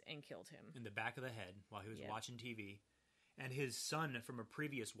 times and killed him. In the back of the head while he was watching TV. And his son from a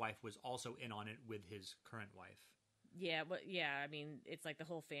previous wife was also in on it with his current wife. Yeah, I mean, it's like the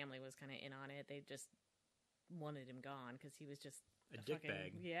whole family was kind of in on it. They just wanted him gone because he was just a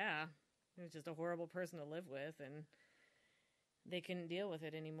dickbag. Yeah, he was just a horrible person to live with, and they couldn't deal with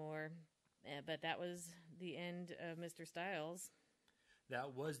it anymore. But that was the end of Mr. Styles.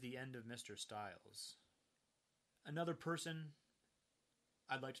 That was the end of Mr. Styles. Another person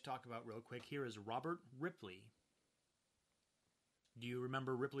I'd like to talk about real quick here is Robert Ripley. Do you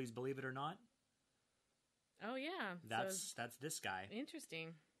remember Ripley's Believe It or Not? Oh, yeah. That's this guy.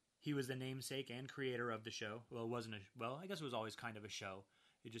 Interesting. He was the namesake and creator of the show. Well, it wasn't I guess it was always kind of a show.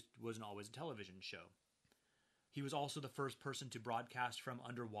 It just wasn't always a television show. He was also the first person to broadcast from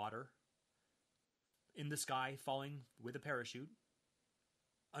underwater, in the sky, falling with a parachute,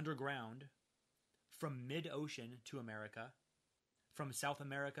 underground, from mid-ocean to America, from South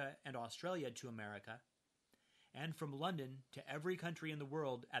America and Australia to America, and from London to every country in the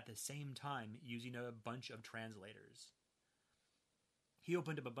world at the same time using a bunch of translators. He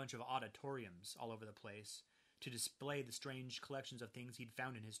opened up a bunch of auditoriums all over the place to display the strange collections of things he'd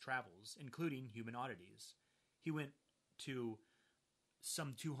found in his travels, including human oddities. He went to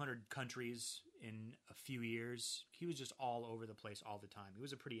some 200 countries in a few years. He was just all over the place all the time. He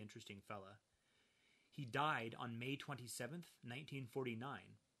was a pretty interesting fella. He died on May 27th, 1949.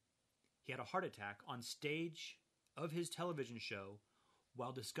 He had a heart attack on stage of his television show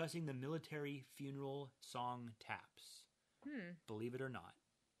while discussing the military funeral song Taps. Believe it or not.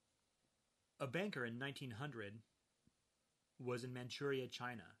 A banker in 1900 was in Manchuria,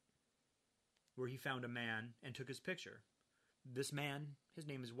 China, where he found a man and took his picture. This man, his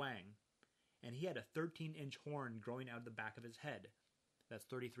name is Wang, and he had a 13-inch horn growing out of the back of his head. That's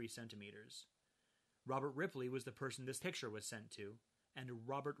 33 centimeters. Robert Ripley was the person this picture was sent to, and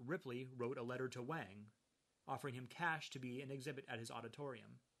Robert Ripley wrote a letter to Wang, offering him cash to be an exhibit at his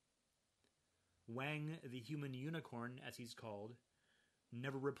auditorium. Wang, the human unicorn, as he's called,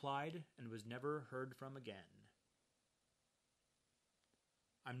 never replied and was never heard from again.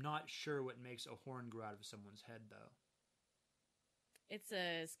 I'm not sure what makes a horn grow out of someone's head, though. It's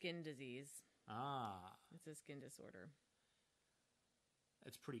a skin disease. Ah. It's a skin disorder.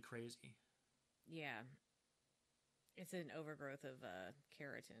 That's pretty crazy. Yeah. It's an overgrowth of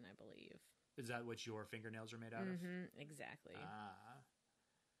keratin, I believe. Is that what your fingernails are made out of? Exactly. Ah.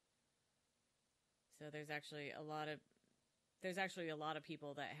 So there's actually a lot of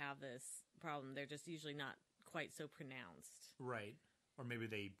people that have this problem. They're just usually not quite so pronounced. Right. Or maybe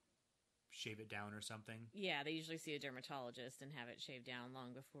they shave it down or something. Yeah, they usually see a dermatologist and have it shaved down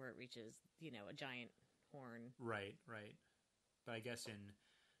long before it reaches, a giant horn. Right. But I guess in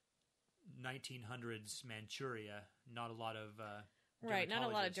 1900s Manchuria, not a lot of Right, not a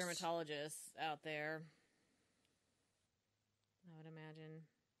lot of dermatologists out there, I would imagine.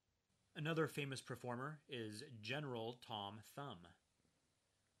 Another famous performer is General Tom Thumb.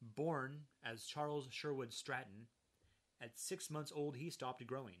 Born as Charles Sherwood Stratton, at 6 months old he stopped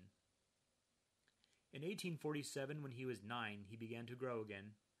growing. In 1847, when he was 9, he began to grow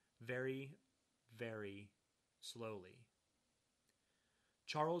again, very, very slowly.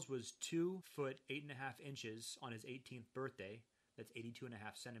 Charles was 2 foot 8.5 inches on his 18th birthday, that's 82.5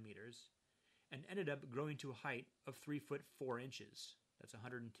 centimeters, and ended up growing to a height of 3 foot 4 inches, that's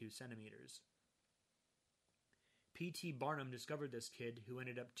 102 centimeters. P.T. Barnum discovered this kid, who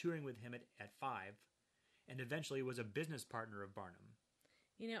ended up touring with him at 5, and eventually was a business partner of Barnum.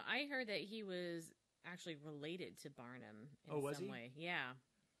 You know, I heard that he was actually related to Barnum in some way. Yeah.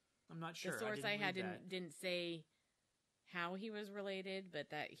 I'm not sure. The source I had didn't say how he was related, but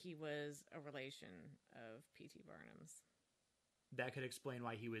that he was a relation of P.T. Barnum's. That could explain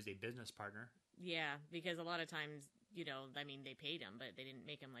why he was a business partner. Yeah, because a lot of times, you know, I mean, they paid him, but they didn't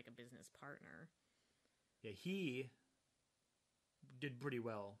make him like a business partner. Yeah, he did pretty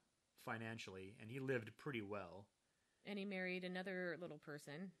well financially, and he lived pretty well. And he married another little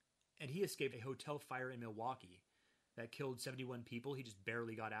person. And he escaped a hotel fire in Milwaukee that killed 71 people. He just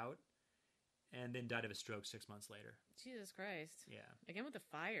barely got out, and then died of a stroke 6 months later. Jesus Christ. Yeah. Again with the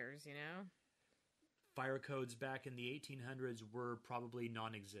fires, you know? Fire codes back in the 1800s were probably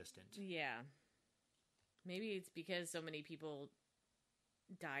non-existent. Yeah. Maybe it's because so many people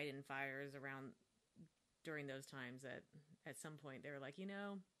died in fires around during those times that at some point they were like, you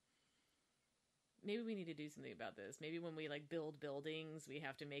know, maybe we need to do something about this. Maybe when we like build buildings, we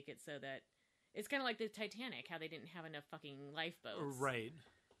have to make it so that it's kind of like the Titanic, how they didn't have enough fucking lifeboats. Right.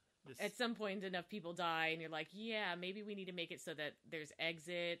 At some point, enough people die, and you're like, yeah, maybe we need to make it so that there's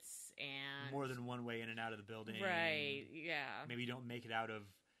exits and more than one way in and out of the building. Right, yeah. Maybe you don't make it out of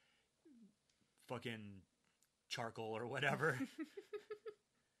fucking charcoal or whatever.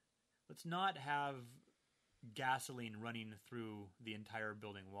 Let's not have gasoline running through the entire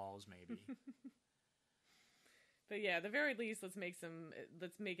building walls, maybe. But yeah, at the very least, let's make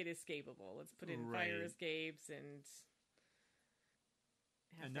it escapable. Let's put in fire escapes and...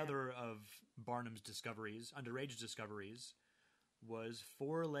 Another of Barnum's discoveries, underage discoveries, was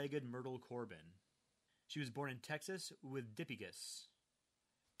four-legged Myrtle Corbin. She was born in Texas with dipygus.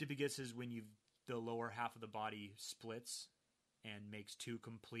 Dipygus is when the lower half of the body splits and makes two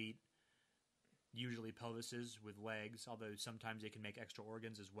complete, usually pelvises with legs, although sometimes they can make extra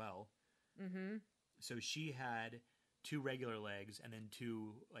organs as well. Mm-hmm. So she had 2 regular legs and then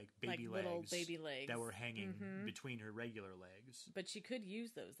 2 little baby legs that were hanging between her regular legs. But she could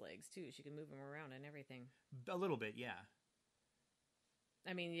use those legs too. She could move them around and everything. A little bit, yeah.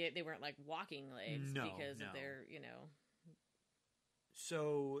 I mean, they weren't like walking legs because of their, you know.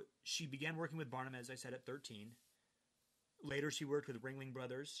 So she began working with Barnum, as I said, at 13. Later, she worked with Ringling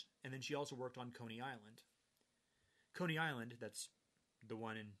Brothers, and then she also worked on Coney Island. Coney Island, that's the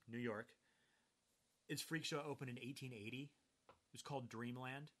one in New York. Its freak show opened in 1880. It was called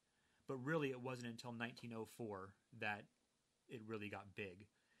Dreamland, but really it wasn't until 1904 that it really got big.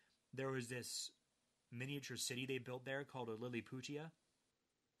 There was this miniature city they built there called a Lilliputian.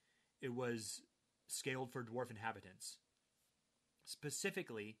 It was scaled for dwarf inhabitants.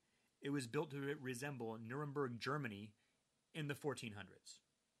 Specifically, it was built to resemble Nuremberg, Germany in the 1400s.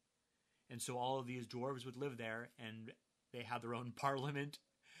 And so all of these dwarves would live there, and they had their own parliament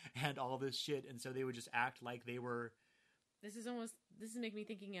and all this shit, and so they would just act like they were... This is making me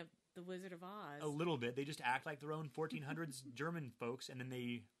thinking of The Wizard of Oz. A little bit. They just act like their own 1400s German folks, and then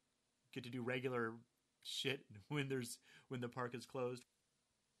they get to do regular shit when the park is closed.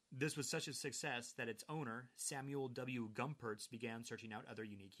 This was such a success that its owner, Samuel W. Gumpertz, began searching out other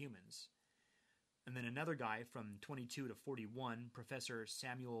unique humans. And then another guy from 22 to 41, Professor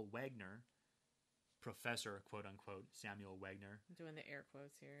Samuel Wagner, Professor, quote-unquote, Samuel Wagner. I'm doing the air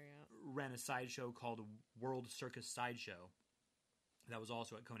quotes here, yeah. Ran a sideshow called World Circus Sideshow. That was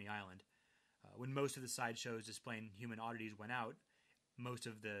also at Coney Island. When most of the sideshows displaying human oddities went out, most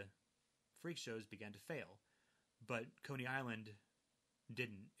of the freak shows began to fail. But Coney Island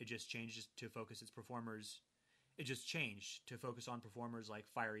didn't. It just changed to focus its performers. It just changed to focus on performers like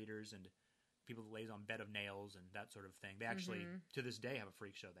fire eaters and people that lays on bed of nails and that sort of thing. They actually, to this day, have a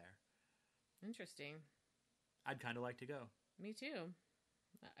freak show there. Interesting. I'd kind of like to go. Me too.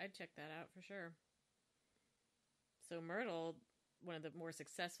 I'd check that out for sure. So Myrtle, one of the more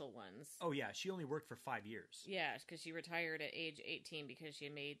successful ones. Oh yeah, she only worked for 5 years. Yeah, because she retired at age 18 because she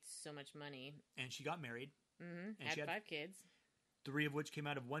had made so much money. And she got married. Mm-hmm. And had 5 kids. 3 of which came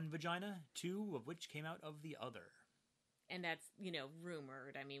out of one vagina, 2 of which came out of the other. And that's,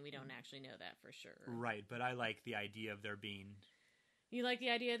 rumored. I mean, we don't actually know that for sure. Right, but I like the idea of there being... You like the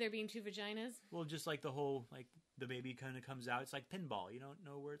idea of there being 2 vaginas? Well, just like the whole, like, the baby kind of comes out. It's like pinball. You don't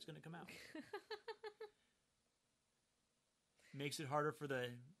know where it's going to come out. Makes it harder for the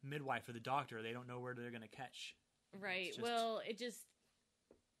midwife or the doctor. They don't know where they're going to catch. Right. Well, it just...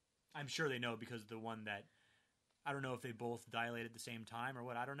 I'm sure they know because the one that... I don't know if they both dilate at the same time or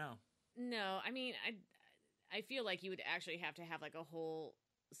what. I don't know. No, I mean, I feel like you would actually have to have, like, a whole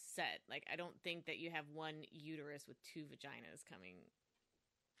set. Like, I don't think that you have one uterus with 2 vaginas coming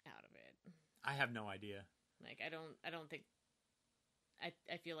out of it. I have no idea. Like, I don't think...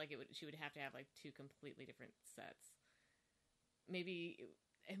 I feel like she would have to have, like, 2 completely different sets. Maybe,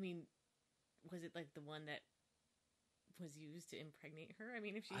 I mean, was it, like, the one that was used to impregnate her? I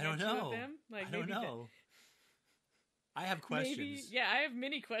mean, if she had 2 of them? Like, I don't know. I have questions. Maybe, yeah, I have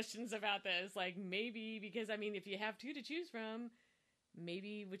many questions about this. Like, maybe, because, I mean, if you have 2 to choose from,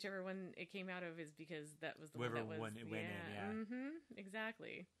 maybe whichever one it came out of is because that was the one that was... One it went in, yeah. Mm-hmm,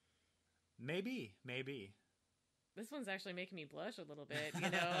 exactly. Maybe. This one's actually making me blush a little bit.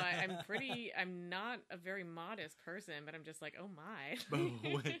 I'm not a very modest person, but I'm just like, oh my. But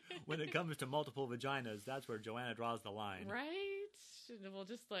when it comes to multiple vaginas, that's where Joanna draws the line. Right? Well,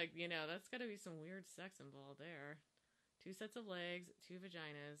 just like, that's got to be some weird sex involved there. 2 sets of legs, 2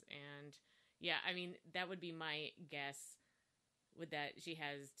 vaginas, and yeah, I mean, that would be my guess with that she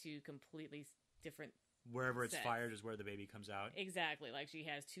has 2 completely different Wherever it's sets. fired is where the baby comes out. Exactly, like she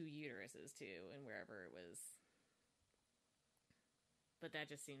has 2 uteruses too, and wherever it was. But that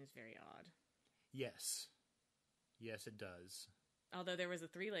just seems very odd. Yes. Yes, it does. Although there was a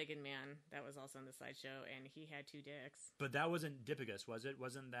 3-legged man that was also in the sideshow, and he had 2 dicks. But that wasn't Dipicus, was it?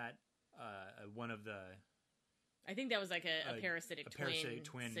 Wasn't that one of the... I think that was like a parasitic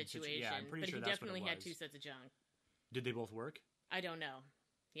twin situation. Yeah, I'm pretty sure he that's what it definitely was. had 2 sets of junk. Did they both work? I don't know.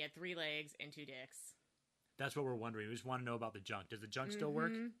 He had 3 legs and 2 dicks. That's what we're wondering. We just want to know about the junk. Does the junk still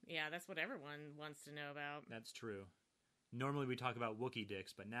work? Yeah, that's what everyone wants to know about. That's true. Normally we talk about Wookiee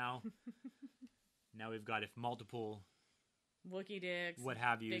dicks, but now we've got if multiple Wookiee dicks, what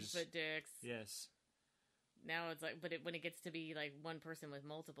have you, Bigfoot dicks. Yes. Now it's like, but when it gets to be like one person with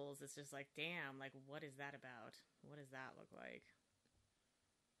multiples, it's just like, damn, like what is that about? What does that look like?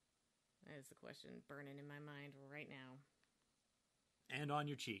 That is the question burning in my mind right now. And on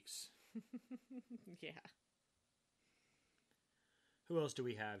your cheeks. Yeah. Who else do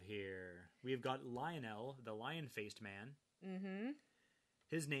we have here? We've got Lionel, the lion-faced man. Mm-hmm.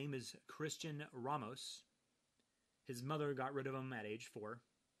 His name is Christian Ramos. His mother got rid of him at age 4.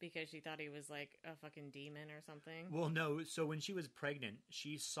 Because she thought he was like a fucking demon or something? Well, no. So when she was pregnant,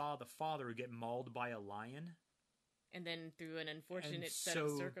 she saw the father get mauled by a lion. And then through an unfortunate set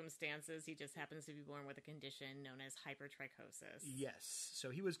of circumstances, he just happens to be born with a condition known as hypertrichosis. Yes.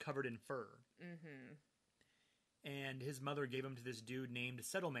 So he was covered in fur. Mm-hmm. And his mother gave him to this dude named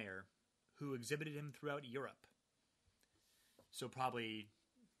Settlemeyer, who exhibited him throughout Europe. So probably,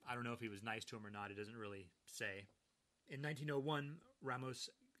 I don't know if he was nice to him or not, it doesn't really say. In 1901, Ramos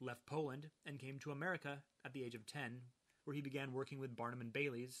left Poland and came to America at the age of 10, where he began working with Barnum and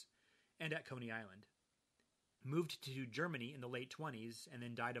Bailey's and at Coney Island. Moved to Germany in the late 20s and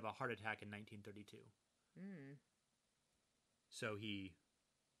then died of a heart attack in 1932. So he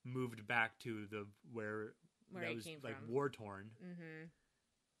moved back to where that was like war torn,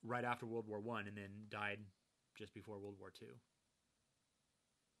 right after World War I, and then died just before World War II.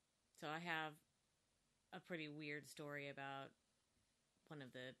 So I have a pretty weird story about one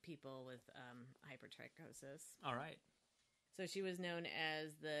of the people with hypertrichosis. All right. So she was known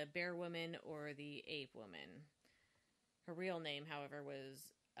as the Bear Woman or the Ape Woman. Her real name, however,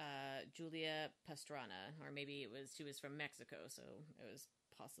 was Julia Pastrana, or maybe she was from Mexico, so it was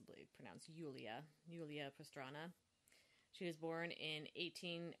possibly pronounced Julia Pastrana. She was born in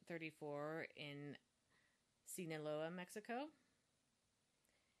 1834 in Sinaloa, Mexico.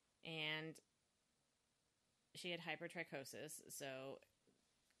 And she had hypertrichosis, so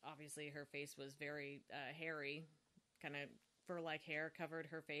obviously her face was very hairy, kind of fur-like hair covered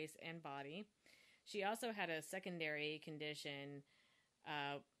her face and body. She also had a secondary condition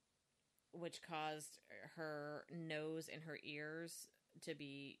which caused her nose and her ears to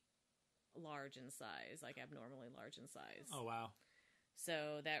be large in size, like abnormally large in size. Oh, wow.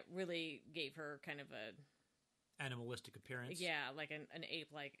 So that really gave her kind of a... animalistic appearance? Yeah, like an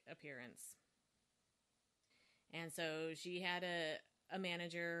ape-like appearance. And so she had a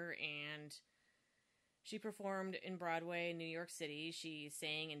manager, and she performed in Broadway in New York City. She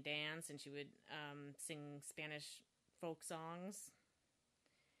sang and danced, and she would sing Spanish folk songs.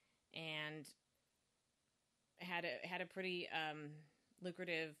 And had a pretty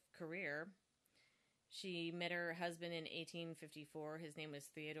lucrative career. She met her husband in 1854. His name was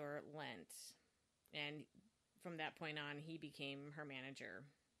Theodore Lent. And from that point on, he became her manager.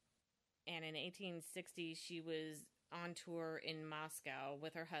 And in 1860, she was on tour in Moscow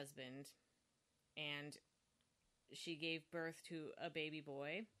with her husband. And she gave birth to a baby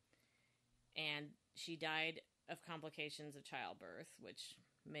boy. And she died of complications of childbirth, which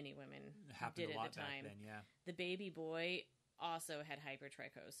many women did at the time. Back then, yeah. The baby boy also had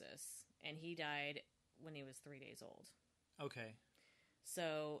hypertrichosis, and he died when he was 3 days old. Okay.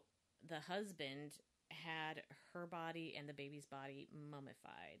 So the husband had her body and the baby's body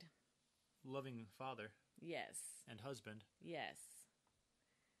mummified. Loving father. Yes. And husband. Yes.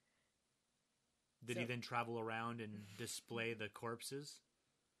 Did he then travel around and display the corpses?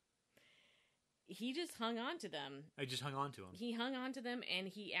 He just hung on to them. I just hung on to them. He hung on to them, and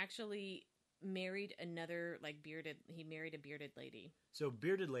he actually married another, he married a bearded lady. So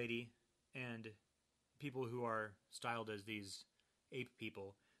bearded lady and people who are styled as these ape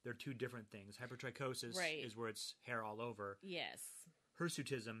people, they're two different things. Hypertrichosis is where it's hair all over. Yes.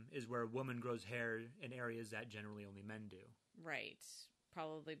 Hirsutism is where a woman grows hair in areas that generally only men do. Right.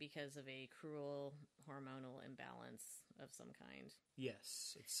 Probably because of a cruel hormonal imbalance of some kind.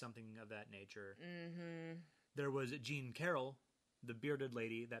 Yes, it's something of that nature. Mm-hmm. There was Jean Carroll, the bearded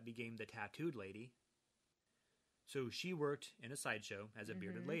lady that became the tattooed lady. So she worked in a sideshow as a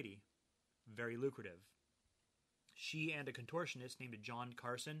bearded lady. Very lucrative. She and a contortionist named John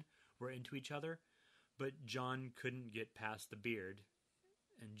Carson were into each other, but John couldn't get past the beard,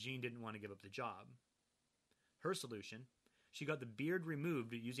 and Jean didn't want to give up the job. Her solution, she got the beard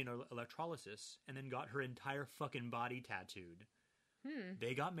removed using electrolysis, and then got her entire fucking body tattooed.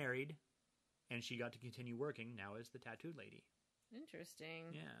 They got married, and she got to continue working now as the tattooed lady.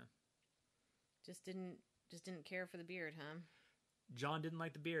 Interesting. Yeah. Just didn't care for the beard, huh? John didn't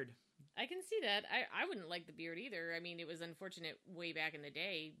like the beard. I can see that. I wouldn't like the beard either. I mean, it was unfortunate way back in the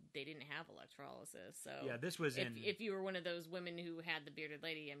day they didn't have electrolysis. So yeah, this was if you were one of those women who had the bearded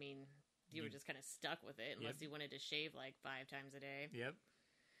lady, I mean, you were just kind of stuck with it unless you wanted to shave like 5 times a day. Yep.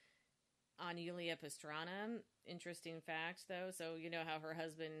 On Yulia Pastrana, interesting fact though. So you know how her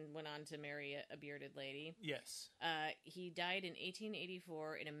husband went on to marry a bearded lady? Yes. He died in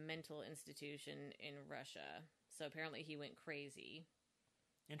 1884 in a mental institution in Russia. So apparently he went crazy.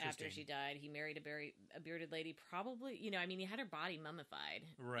 After she died, he married a bearded lady. Probably, he had her body mummified,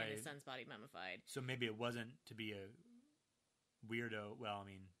 right? And his son's body mummified. So maybe it wasn't to be a weirdo.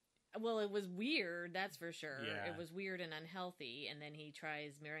 Well, it was weird. That's for sure. Yeah. It was weird and unhealthy. And then he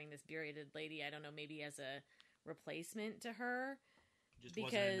tries marrying this bearded lady. I don't know, maybe as a replacement to her, just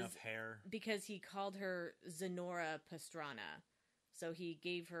wasn't enough hair. Because he called her Zenora Pastrana, so he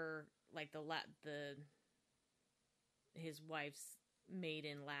gave her like his wife's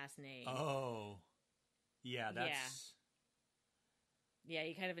maiden last name. Oh, yeah, that's... Yeah,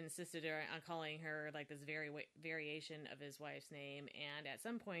 he kind of insisted on calling her like this variation of his wife's name, and at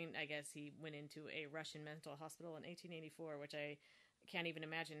some point, I guess he went into a Russian mental hospital in 1884, which I can't even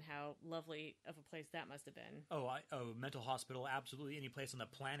imagine how lovely of a place that must have been. Mental hospital, absolutely. Any place on the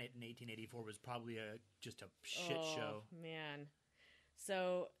planet in 1884 was probably just a shit show. Man.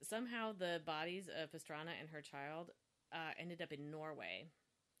 So somehow the bodies of Pastrana and her child ended up in Norway.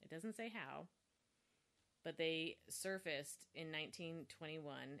 It doesn't say how, but they surfaced in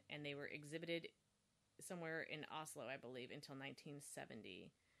 1921, and they were exhibited somewhere in Oslo, I believe, until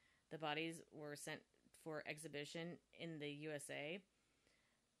 1970. The bodies were sent for exhibition in the USA,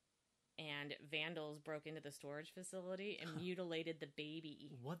 and vandals broke into the storage facility and mutilated the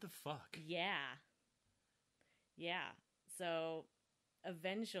baby. What the fuck? Yeah. So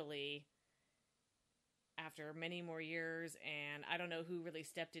eventually, after many more years, and I don't know who really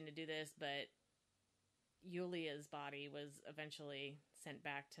stepped in to do this, but Yulia's body was eventually sent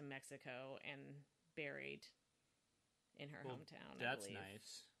back to Mexico and buried in her hometown. That's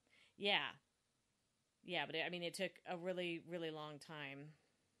nice. Yeah, but it took a really, really long time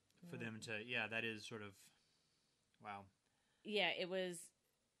for them to. Yeah, that is sort of wow. Yeah, it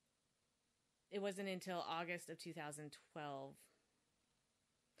wasn't until August of 2012.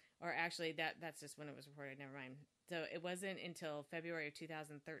 Or actually, that's just when it was reported. Never mind. So it wasn't until February of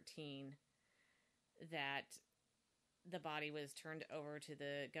 2013 that the body was turned over to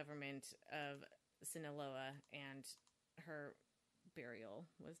the government of Sinaloa and her burial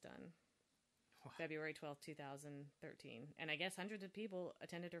was done. Wow. February 12th, 2013. And I guess hundreds of people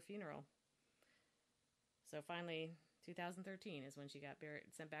attended her funeral. So finally, 2013 is when she got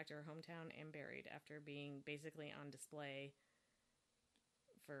sent back to her hometown and buried after being basically on display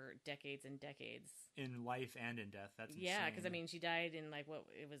for decades and decades. In life and in death. That's insane. Yeah, because, I mean, she died in, like, what,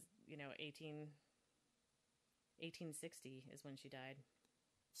 it was, 1860 is when she died.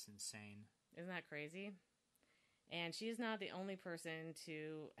 It's insane. Isn't that crazy? And she is not the only person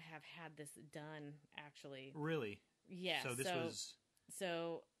to have had this done, actually. Really? Yes. So this was...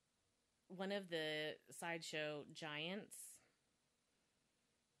 So, one of the sideshow giants,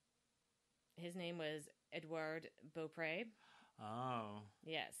 his name was Edouard Beaupré. Oh.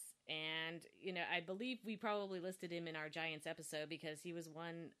 Yes. And, I believe we probably listed him in our Giants episode because he was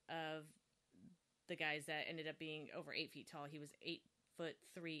one of the guys that ended up being over 8 feet tall. He was 8'3".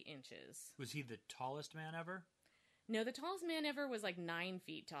 Was he the tallest man ever? No, the tallest man ever was like 9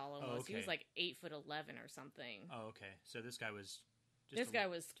 feet tall almost. Oh, okay. He was like 8'11" or something. Oh, okay. So this guy was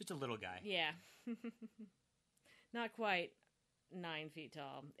just a little guy. Yeah. Not quite 9 feet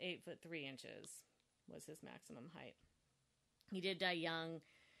tall. 8'3" was his maximum height. He did die young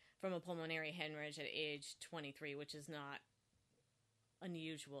from a pulmonary hemorrhage at age 23, which is not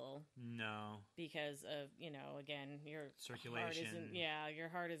unusual. No. Because of, again, your circulation. Your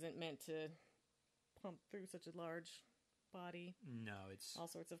heart isn't meant to pump through such a large body. No, it's... all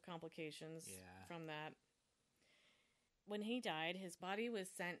sorts of complications from that. When he died, his body was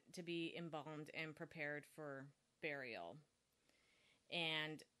sent to be embalmed and prepared for burial.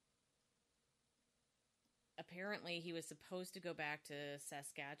 And apparently he was supposed to go back to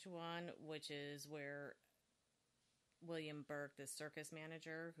Saskatchewan, which is where William Burke, the circus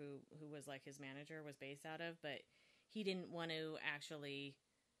manager, who was like his manager, was based out of, but he didn't want to actually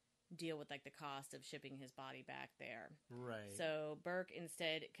deal with like the cost of shipping his body back there. Right. So Burke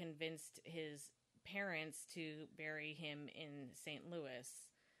instead convinced his parents to bury him in St. Louis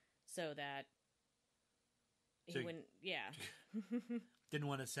so that he wouldn't, didn't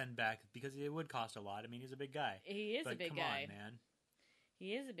want to send back because it would cost a lot. I mean, he's a big guy. He is a big guy. Come on, man.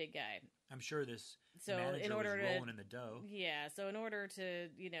 He is a big guy. I'm sure this manager was rolling in the dough. Yeah, so in order to,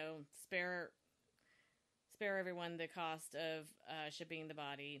 spare everyone the cost of shipping the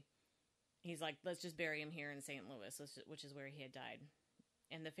body, he's like, let's just bury him here in St. Louis, which is where he had died.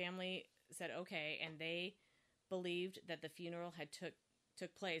 And the family said okay, and they believed that the funeral had took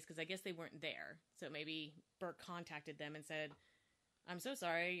place because I guess they weren't there. So maybe Burke contacted them and said, I'm so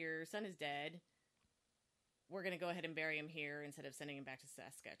sorry, your son is dead. We're going to go ahead and bury him here instead of sending him back to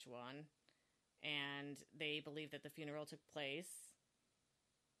Saskatchewan. And they believed that the funeral took place.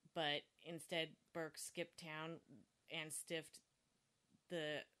 But instead, Burke skipped town and stiffed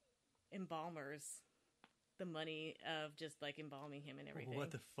the embalmers the money of just like embalming him and everything.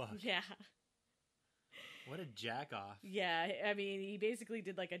 What the fuck? Yeah. What a jack off. Yeah, I mean, he basically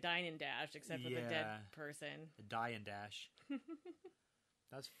did like a dine and dash, except for the dead person. A die and dash.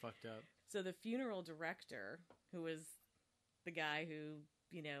 That's fucked up. So the funeral director, who was the guy who,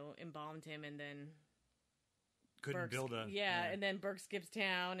 embalmed him and then... couldn't build a... Yeah, and then Burke skips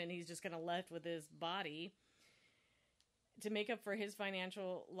town and he's just kind of left with his body. To make up for his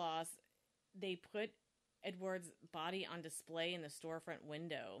financial loss, they put Edward's body on display in the storefront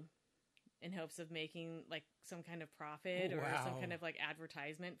window in hopes of making like some kind of profit or some kind of like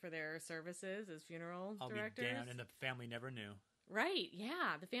advertisement for their services as funeral directors. I'll be damned, and the family never knew. Right,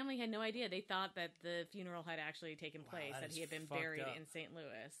 yeah. The family had no idea. They thought that the funeral had actually taken place, that he had been buried in St.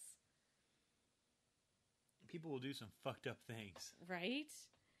 Louis. People will do some fucked up things. Right?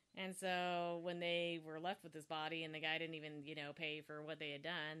 And so when they were left with his body and the guy didn't even, pay for what they had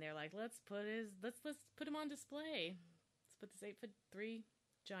done, they're like, let's put him on display. Let's put this 8'3"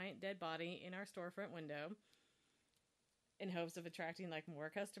 giant dead body in our storefront window in hopes of attracting like more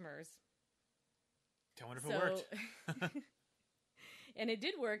customers. I wonder if it worked. And it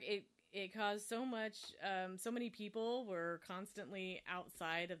did work. It caused so much, so many people were constantly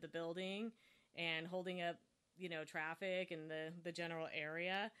outside of the building and holding up, traffic in the general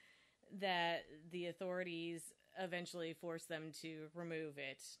area that the authorities eventually forced them to remove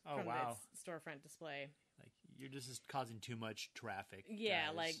it from its storefront display. Like, you're just causing too much traffic. Yeah,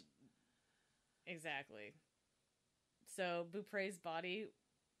 guys. like, exactly. So Beaupré's body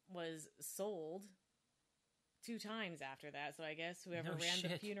was sold 2 times after that. So I guess whoever ran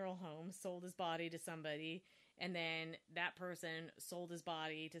the funeral home sold his body to somebody, and then that person sold his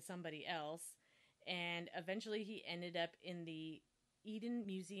body to somebody else, and eventually he ended up in the Eden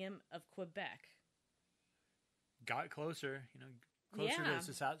Museum of Quebec. Got closer,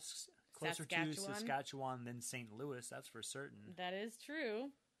 closer to Saskatchewan than St. Louis, that's for certain. That is true.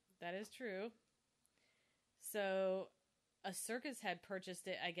 That is true. So a circus had purchased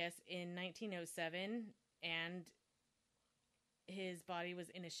it, I guess, in 1907, and his body was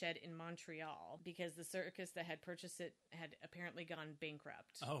in a shed in Montreal because the circus that had purchased it had apparently gone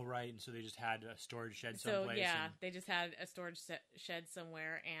bankrupt. Oh, right. And so they just had a storage shed someplace. So, yeah, they just had a storage shed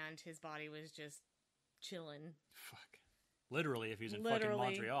somewhere, and his body was just chilling. Fuck. Literally, if he was in fucking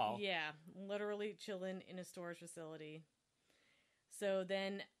Montreal. Yeah, literally chilling in a storage facility. So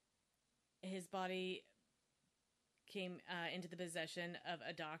then his body came into the possession of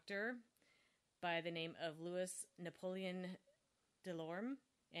a doctor by the name of Louis Napoleon Delorme,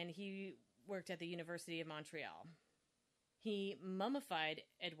 and he worked at the University of Montreal. He mummified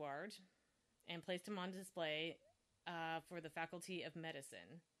Edouard and placed him on display for the Faculty of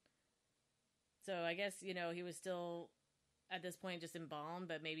Medicine. So I guess, he was still, at this point, just embalmed,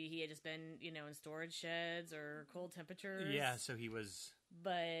 but maybe he had just been, in storage sheds or cold temperatures. Yeah, so he was...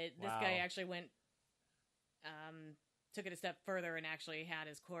 But this guy actually went... took it a step further and actually had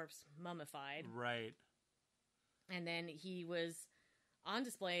his corpse mummified. Right. And then he was on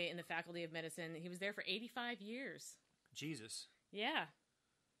display in the Faculty of Medicine. He was there for 85 years. Jesus. Yeah.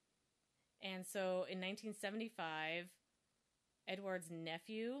 And so in 1975, Edouard's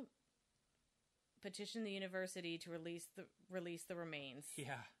nephew petitioned the university to release the remains.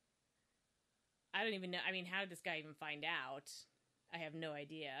 Yeah. I don't even know. I mean, how did this guy even find out? I have no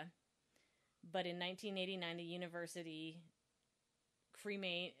idea. But in 1989, the university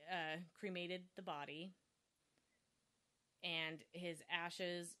cremated the body, and his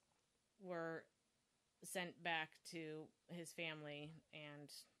ashes were sent back to his family, and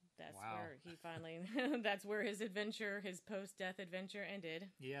that's where he finally that's where his post-death adventure ended.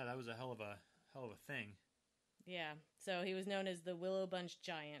 Yeah, that was a hell of a thing. Yeah, so he was known as the Willow Bunch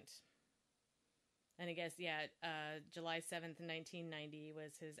Giant. And I guess, July 7th, 1990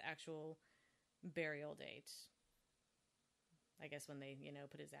 was his actual burial date. I guess when they,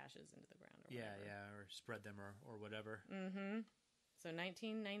 put his ashes into the ground or whatever. Or spread them or whatever. Mm-hmm. So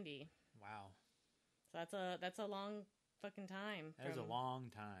 1990. Wow. So that's a long fucking time. That is a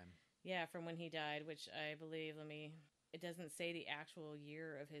long time. Yeah, from when he died, which I believe, it doesn't say the actual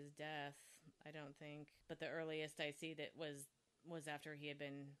year of his death, I don't think. But the earliest I see that was after he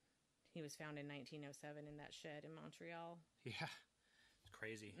was found in 1907 in that shed in Montreal. Yeah. It's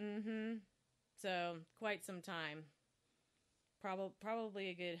crazy. Mm-hmm. So, quite some time. Probably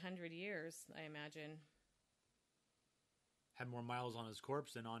a good 100 years, I imagine. Had more miles on his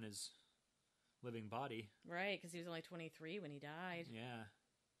corpse than on his living body. Right, because he was only 23 when he died. Yeah.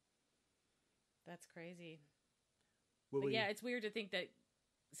 That's crazy. It's weird to think that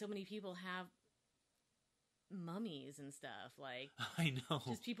so many people have mummies and stuff. Like, I know.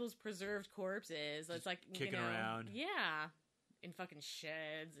 Just people's preserved corpses. It's like, kicking around. Yeah. In fucking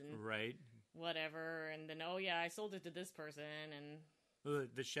sheds and... Right. Whatever, and then I sold it to this person, and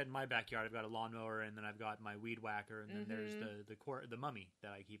the shed in my backyard, I've got a lawnmower, and then I've got my weed whacker, and then there's the mummy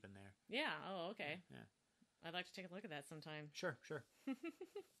that I keep in there. Yeah. Oh, okay. Yeah. I'd like to take a look at that sometime. Sure.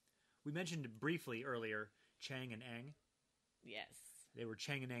 We mentioned briefly earlier Chang and Eng. Yes. They were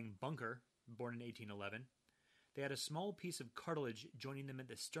Chang and Eng Bunker, born in 1811. They had a small piece of cartilage joining them at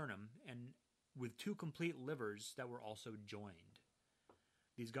the sternum, and with 2 complete livers that were also joined.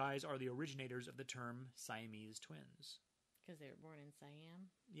 These guys are the originators of the term Siamese twins. Because they were born in Siam?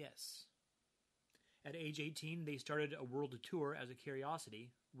 Yes. At age 18, they started a world tour as a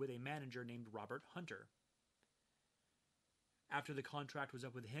curiosity with a manager named Robert Hunter. After the contract was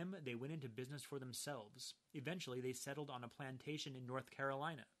up with him, they went into business for themselves. Eventually, they settled on a plantation in North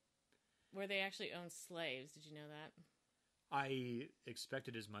Carolina. Where they actually owned slaves. Did you know that? I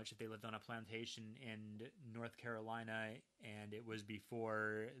expected as much if they lived on a plantation in North Carolina and it was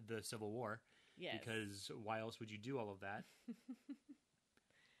before the Civil War. Yes. Because why else would you do all of that?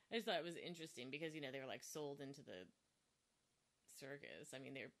 I just thought it was interesting because, they were like sold into the circus. I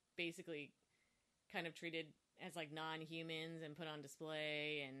mean, they're basically kind of treated as like non-humans and put on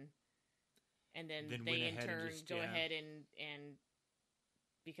display, and then they in turn go ahead and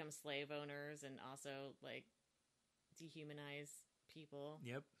become slave owners and also like dehumanize people.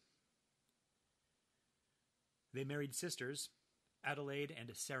 Yep. They married sisters, Adelaide and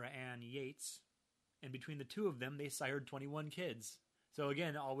Sarah Ann Yates, and between the 2 of them, they sired 21 kids. So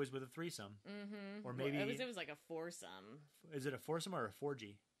again, always with a threesome. Mm-hmm. Or maybe... It was like a foursome. Is it a foursome or a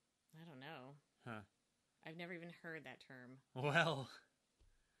 4G? I don't know. Huh. I've never even heard that term. Well,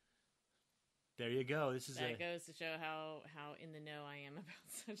 there you go. That goes to show how in the know I am about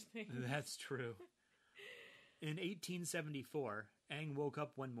such things. That's true. In 1874, Eng woke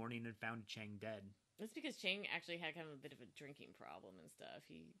up one morning and found Chang dead. That's because Chang actually had kind of a bit of a drinking problem and stuff.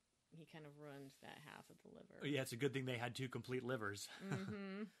 He kind of ruined that half of the liver. Yeah, it's a good thing they had 2 complete livers.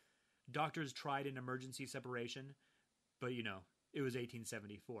 Mm-hmm. Doctors tried an emergency separation, But, you know, it was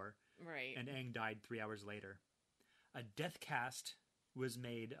 1874. Right. And Aang died 3 hours later. A death cast was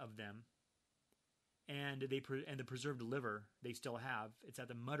made of them. And the preserved liver they still have. It's at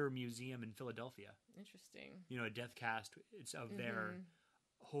the Mutter Museum in Philadelphia. Interesting. You know, a death cast. It's of their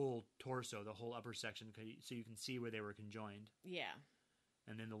whole torso, the whole upper section, so you can see where they were conjoined. Yeah.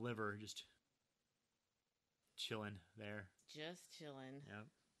 And then the liver just chilling there. Just chilling. Yep.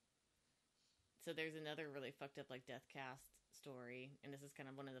 So there's another really fucked up, like, death cast story. And this is kind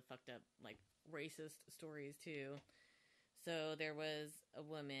of one of the fucked up, like, racist stories, too. So there was a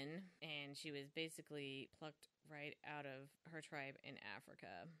woman, and she was basically plucked right out of her tribe in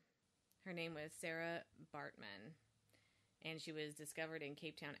Africa. Her name was Sarah Bartman, and she was discovered in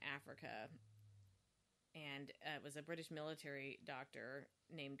Cape Town, Africa. And it was a British military doctor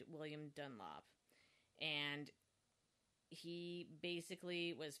named William Dunlop. And he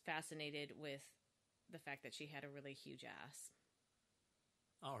basically was fascinated with the fact that she had a really huge ass.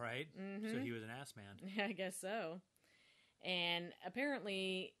 All right. So he was an ass man. I guess so. And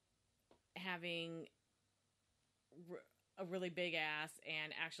apparently having a really big ass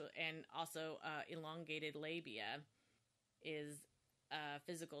and also elongated labia is a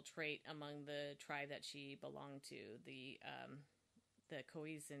physical trait among the tribe that she belonged to, the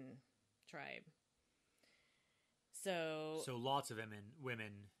Khoisan tribe. So lots of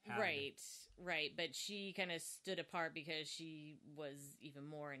women had... Right, but she kind of stood apart because she was even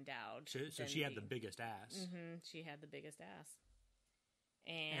more endowed. So she had the biggest ass. Mm-hmm, she had the biggest ass.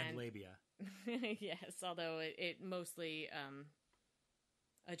 And labia. Yes, although it mostly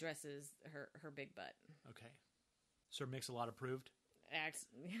addresses her big butt. Okay. Sir Mix-a-Lot approved?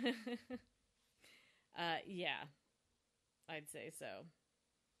 Yeah, I'd say so.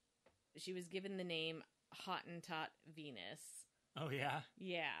 She was given the name Hottentot Venus. Oh, yeah?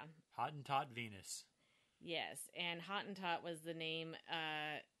 Yeah. Hottentot Venus. Yes, and Hottentot was the name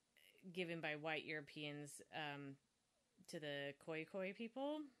given by white Europeans to the Khoi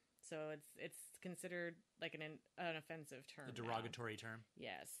people. So it's considered like an offensive term. A derogatory term.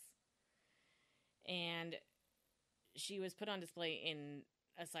 Yes. And she was put on display in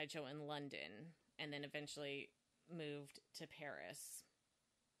a sideshow in London and then eventually moved to Paris.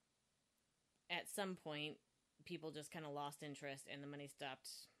 At some point, people just kind of lost interest and the money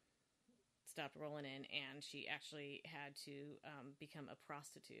stopped rolling in, and she actually had to become a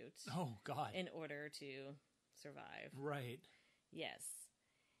prostitute. Oh, God. In order to survive. Right. Yes.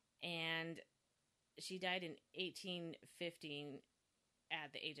 And she died in 1815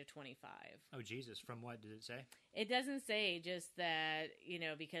 at the age of 25. Oh, Jesus. From what did it say? It doesn't say, just that, you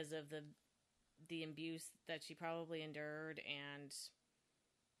know, because of the abuse that she probably endured, and,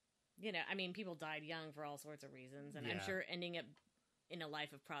 you know, I mean, people died young for all sorts of reasons, and I'm sure ending up in a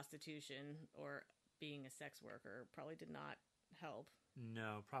life of prostitution or being a sex worker probably did not help.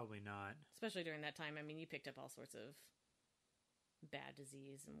 No, probably not. Especially during that time. I mean, you picked up all sorts of bad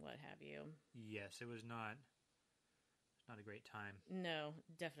disease and what have you. Yes, it was not a great time. No,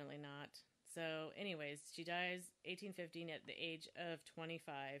 definitely not. So, anyways, she dies 1815 at the age of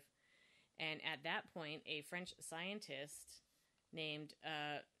 25. And at that point, a French scientist named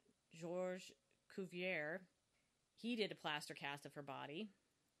Georges Cuvier, he did a plaster cast of her body.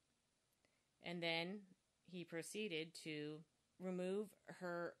 And then he proceeded to remove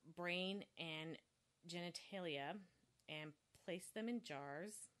her brain and genitalia and place them in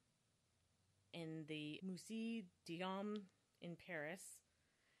jars in the Musée d'Homme in Paris,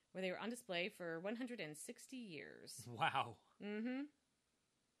 where they were on display for 160 years. Wow. Mm-hmm.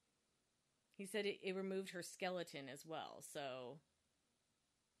 He said it removed her skeleton as well, so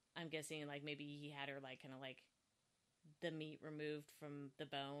I'm guessing, like, maybe he had her, like, kind of, like, the meat removed from the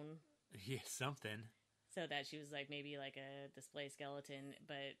bone. Yeah, something. So that she was, like, maybe, like, a display skeleton,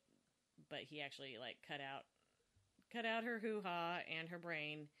 but he actually, like, cut out her hoo-ha and her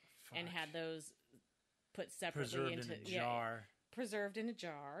brain. Fuck. And had those put separately preserved in a jar. Preserved in a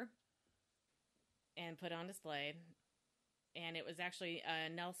jar and put on display. And it was actually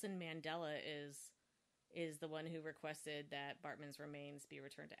Nelson Mandela is the one who requested that Bartman's remains be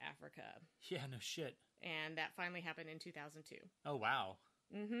returned to Africa. Yeah, no shit. And that finally happened in 2002. Oh, wow.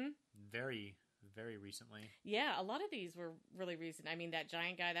 Mm-hmm. Very, very recently. Yeah, a lot of these were really recent. I mean, that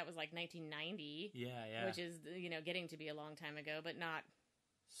giant guy, that was like 1990. Yeah, yeah. Which is, you know, getting to be a long time ago, but not...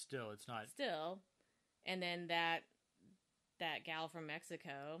 Still, it's not... Still. And then that gal from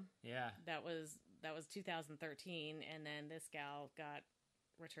Mexico. Yeah. That was 2013, and then this gal got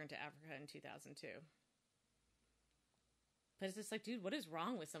returned to Africa in 2002. But it's just like, dude, what is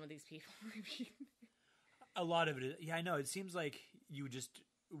wrong with some of these people? A lot of it is... Yeah, I know. It seems like you just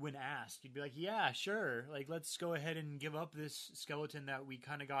when asked, you'd be like, yeah, sure. Like, let's go ahead and give up this skeleton that we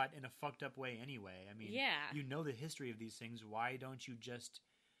kind of got in a fucked up way anyway. I mean, you know the history of these things. Why don't you just,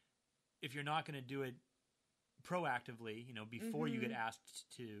 if you're not going to do it proactively, you know, before you get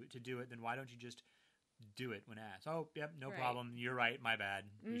asked to do it, then why don't you just do it when asked? Oh, yep, no problem. You're right. My bad.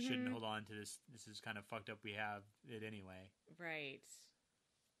 We shouldn't hold on to this. This is kind of fucked up. We have it anyway. Right.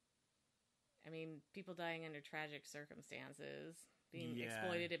 I mean, people dying under tragic circumstances, being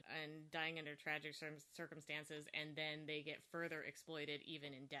exploited and dying under tragic circumstances, and then they get further exploited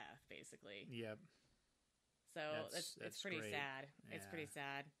even in death, basically. Yep. So it's pretty great. sad. Yeah. It's pretty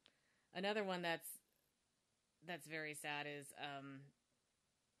sad. Another one that's very sad is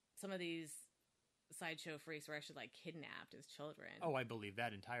some of these sideshow freaks were actually like kidnapped as children. Oh, I believe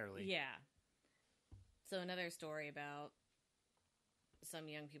that entirely. Yeah. So another story about some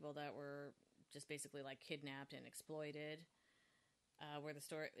young people that were just basically like kidnapped and exploited. Where the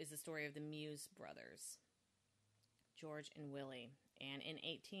story of the Muse brothers, George and Willie. And in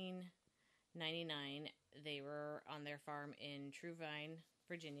 1899, they were on their farm in Truvine,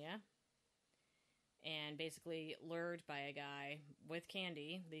 Virginia, and basically lured by a guy with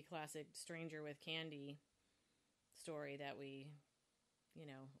candy, the classic stranger with candy story that we, you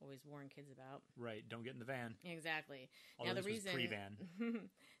know, always warn kids about. Right, don't get in the van. Exactly. Although now the this reason was pre-van.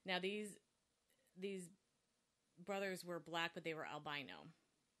 Now these brothers were black, but they were albino.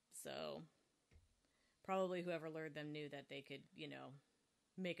 So probably whoever lured them knew that they could, you know,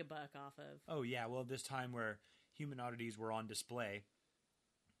 make a buck off of. Oh yeah, well this time where human oddities were on display,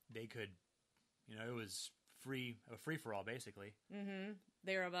 they could, you know, it was a free for all basically. Mm-hmm.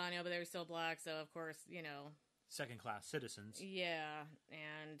 They were albino, but they were still black, so of course, you know, second class citizens. Yeah,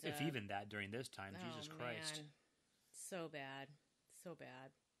 and if even that during this time, Jesus Christ. Man. So bad. So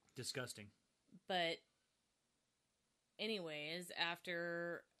bad. Disgusting. But anyways,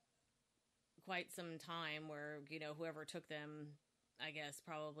 after quite some time where, you know, whoever took them, I guess,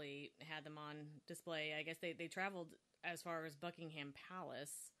 probably had them on display. I guess they traveled as far as Buckingham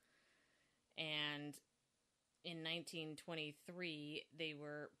Palace. And in 1923, they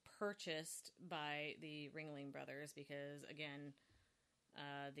were purchased by the Ringling Brothers because, again,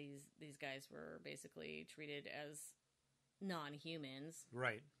 these guys were basically treated as non-humans.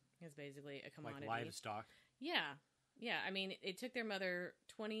 Right. It's basically a commodity. Like livestock. Yeah. Yeah, I mean, it took their mother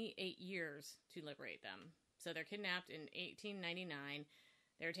 28 years to liberate them. So they're kidnapped in 1899.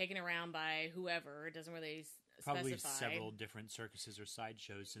 They're taken around by whoever. It doesn't really Probably specify. several different circuses or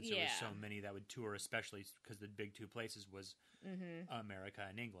sideshows since there was so many that would tour, especially because the big two places was America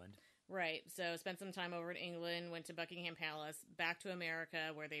and England. Right. So spent some time over in England, went to Buckingham Palace, back to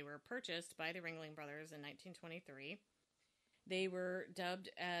America where they were purchased by the Ringling Brothers in 1923. They were dubbed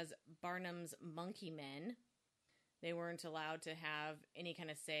as Barnum's Monkey Men. They weren't allowed to have any kind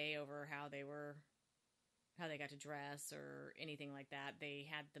of say over how they got to dress or anything like that. They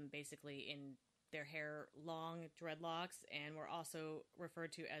had them basically in their hair long dreadlocks and were also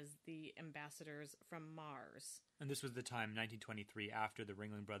referred to as the ambassadors from Mars. And this was the time, 1923, after the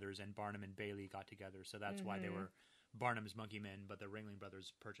Ringling Brothers and Barnum and Bailey got together. So that's why they were Barnum's Monkey Men, but the Ringling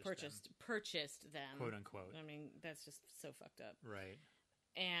Brothers purchased them. Quote unquote. I mean, that's just so fucked up. Right.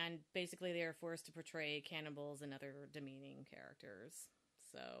 And basically they are forced to portray cannibals and other demeaning characters.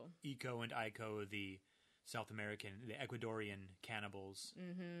 So Eco and Ico, the South American, the Ecuadorian cannibals.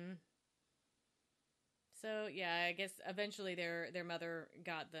 Mm-hmm. So, yeah, I guess eventually their mother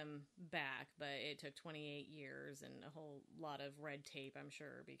got them back, but it took 28 years and a whole lot of red tape, I'm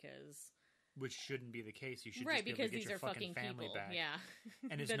sure, because... Which shouldn't be the case. You should right, just be able because to get these your are fucking fucking family people. back. Yeah.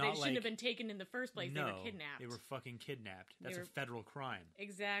 And it's that not they shouldn't like, have been taken in the first place. No, they were kidnapped. They were fucking kidnapped. That's a federal crime.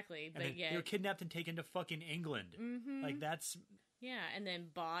 Exactly. And but they were kidnapped and taken to fucking England. Mm-hmm. Like, that's... Yeah, and then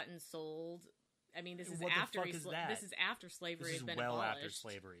bought and sold. I mean, this is what after the fuck is that? This is after slavery has been well abolished. After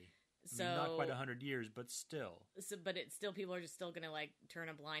slavery. So, I mean, not quite 100 years, but still. But it's still, people are just still going to, like, turn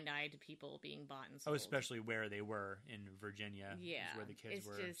a blind eye to people being bought and sold. Oh, especially where they were in Virginia. Yeah. Where the kids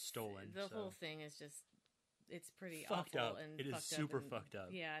were just, stolen. The whole thing is just, it's pretty fucked awful. Up. And it is super fucked up.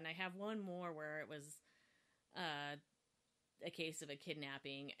 Yeah, and I have one more where it was a case of a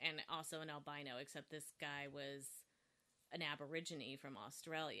kidnapping and also an albino, except this guy was an Aborigine from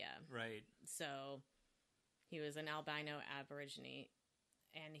Australia. Right. So he was an albino Aborigine,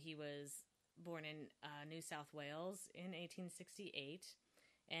 and he was born in New South Wales in 1868,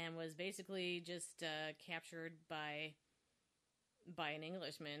 and was basically just captured by an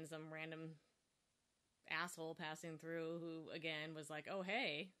Englishman, some random asshole passing through, who again was like, "Oh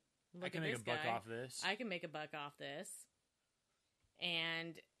hey, look at this guy. I can make a buck off this. I can make a buck off this."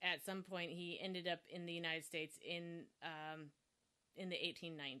 And at some point, he ended up in the United States in in the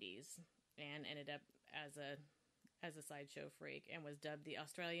 1890s and ended up as a sideshow freak and was dubbed the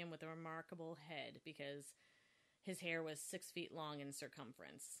Australian with a remarkable head because his hair was 6 feet long in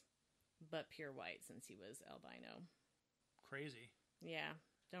circumference, but pure white since he was albino. Crazy. Yeah.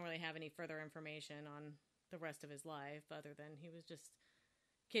 Don't really have any further information on the rest of his life other than he was just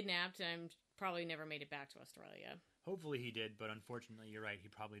kidnapped and probably never made it back to Australia. Hopefully he did, but unfortunately, you're right, he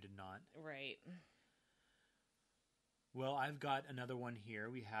probably did not. Right. Well, I've got another one here.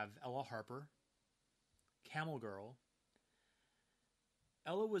 We have Ella Harper, Camel Girl.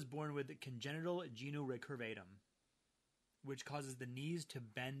 Ella was born with congenital genu-recurvatum, which causes the knees to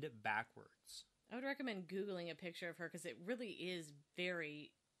bend backwards. I would recommend Googling a picture of her because it really is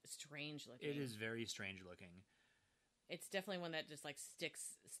very strange looking. It is very strange looking. It's definitely one that just like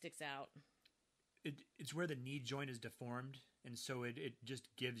sticks out. It's where the knee joint is deformed, and so it just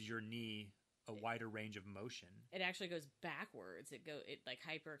gives your knee a wider range of motion. It actually goes backwards. It like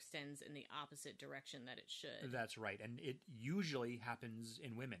hyperextends in the opposite direction that it should. That's right, and it usually happens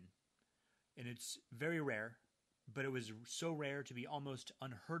in women, and it's very rare, but it was so rare to be almost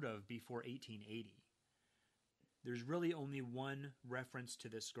unheard of before 1880. There's really only one reference to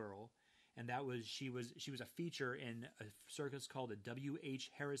this girl, and that was she was a feature in a circus called the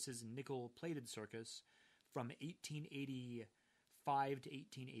W.H. Harris's nickel-plated circus from 1885 to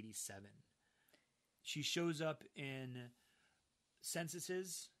 1887. She shows up in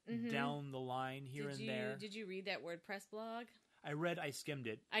censuses down the line here and there. Did you read that WordPress blog? I skimmed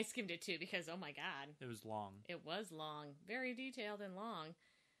it. I skimmed it too because, oh my God. It was long. It was long. Very detailed and long.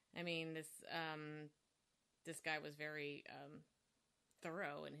 I mean, this guy was very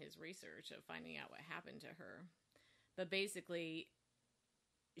thorough in his research of finding out what happened to her. But basically,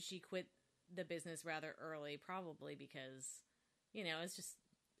 she quit the business rather early, probably because, it's just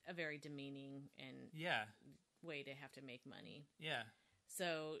a very demeaning and way to have to make money. Yeah.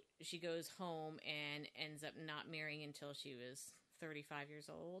 So she goes home and ends up not marrying until she was 35 years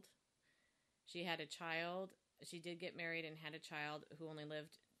old. She had a child. She did get married and had a child who only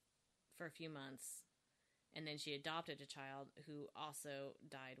lived for a few months. And then she adopted a child who also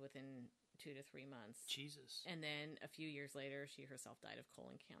died within 2 to 3 months. Jesus. And then a few years later, she herself died of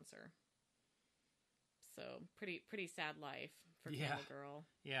colon cancer. So pretty sad life for Camel Girl.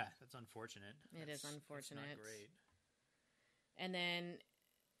 Yeah, that's unfortunate. It is unfortunate. That's not great. And then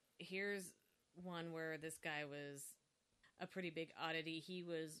here's one where this guy was a pretty big oddity. He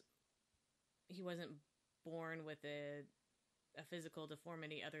wasn't born with a physical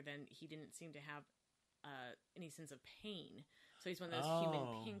deformity other than he didn't seem to have any sense of pain. So he's one of those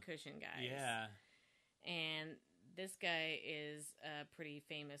human pincushion guys. Yeah. And this guy is a pretty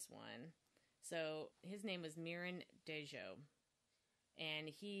famous one. So his name was Miran Dejo. And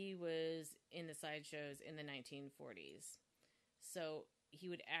he was in the sideshows in the 1940s. So he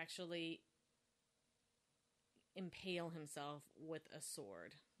would actually impale himself with a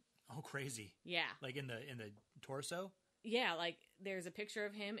sword. Oh, crazy. Yeah. Like in the torso? Yeah, like there's a picture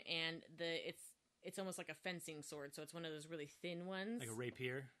of him and it's almost like a fencing sword, so it's one of those really thin ones. Like a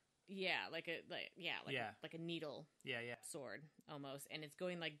rapier? Yeah, like a needle sword almost. And it's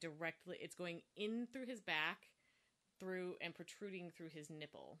going like directly, it's going in through his back, through and protruding through his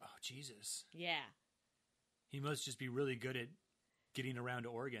nipple. Oh, Jesus. Yeah. He must just be really good at getting around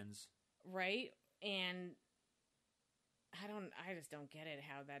organs. Right? And I just don't get it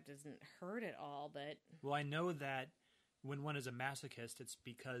how that doesn't hurt at all, but... Well, I know that when one is a masochist, it's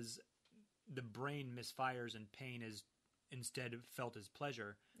because the brain misfires and pain is instead felt as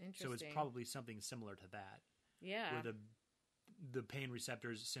pleasure. Interesting. So it's probably something similar to that. Yeah. Where the pain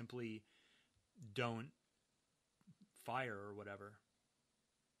receptors simply don't fire or whatever.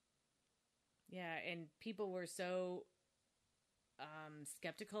 Yeah, and people were so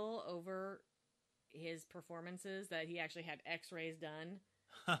skeptical over his performances that he actually had x-rays done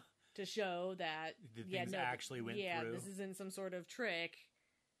to show that the things actually went through. Yeah, this isn't some sort of trick.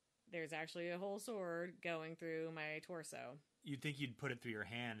 There's actually a whole sword going through my torso. You'd think you'd put it through your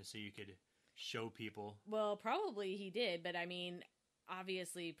hand so you could show people. Well, probably he did, but I mean,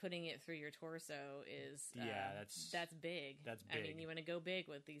 obviously putting it through your torso is that's big. That's big. I mean, you want to go big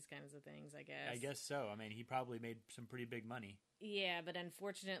with these kinds of things, I guess. I guess so. I mean, he probably made some pretty big money. Yeah, but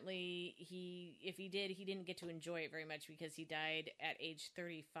unfortunately, if he did, he didn't get to enjoy it very much because he died at age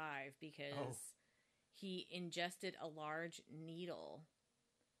 35 because he ingested a large needle,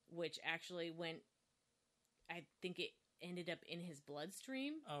 which actually went, I think it ended up in his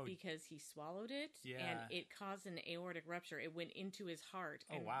bloodstream because he swallowed it. Yeah. And it caused an aortic rupture. It went into his heart.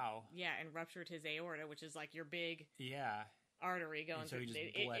 And, wow. Yeah, and ruptured his aorta, which is like your big artery going through. So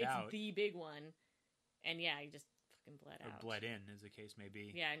he just bled out. It's the big one. And yeah, he just fucking bled or out. bled in, as the case may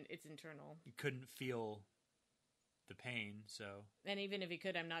be. Yeah, and it's internal. You couldn't feel the pain, so... And even if he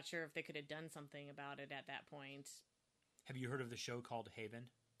could, I'm not sure if they could have done something about it at that point. Have you heard of the show called Haven?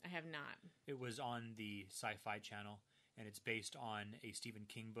 I have not. It was on the Sci-Fi Channel, and it's based on a Stephen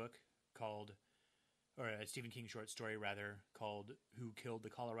King book called... Or a Stephen King short story, rather, called Who Killed the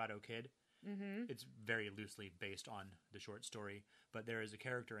Colorado Kid? Mm-hmm. It's very loosely based on the short story, but there is a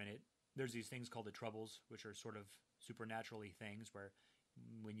character in it. There's these things called the Troubles, which are sort of supernaturally things where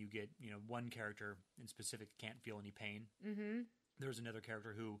when you get, one character in specific can't feel any pain. Mm-hmm. There's another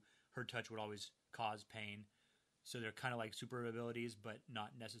character who her touch would always cause pain. So they're kind of like super abilities, but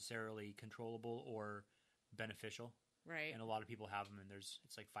not necessarily controllable or beneficial. Right. And a lot of people have them, and it's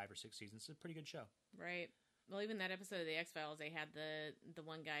like 5 or 6 seasons. It's a pretty good show. Right. Well, even that episode of the X-Files, they had the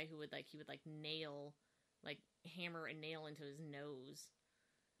one guy who would nail, hammer a nail into his nose.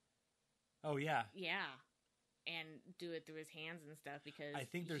 Oh, yeah. Yeah. And do it through his hands and stuff because I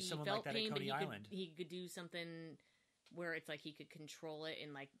think there's someone like that at Coney Island. He could do something where it's like he could control it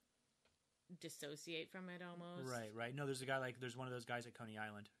and dissociate from it almost. Right. No, there's a guy there's one of those guys at Coney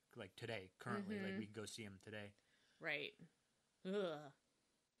Island, today, currently. Mm-hmm. We can go see him today. Right. Ugh.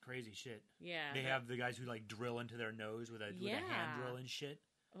 Crazy shit. Yeah. They have the guys who drill into their nose with a hand drill and shit.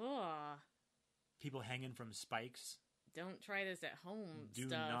 Ugh. People hanging from spikes. Don't try this at home. Do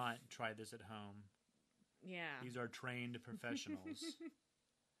not try this at home. Yeah. These are trained professionals.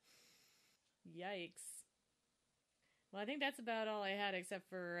 Yikes. Well, I think that's about all I had, except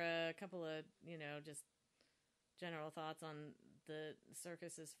for a couple of, just general thoughts on the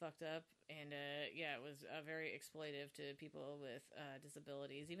circus is fucked up. And, it was very exploitive to people with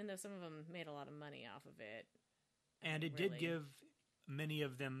disabilities, even though some of them made a lot of money off of it. And it did give many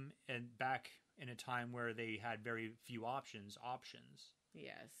of them, back in a time where they had very few options.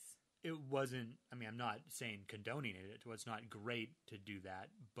 Yes. It wasn't, I'm not saying condoning it. It was not great to do that,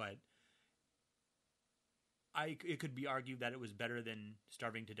 but it could be argued that it was better than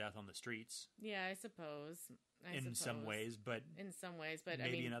starving to death on the streets. Yeah, I suppose. In some ways, but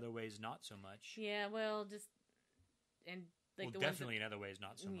maybe in other ways not so much. Yeah, well, definitely in other ways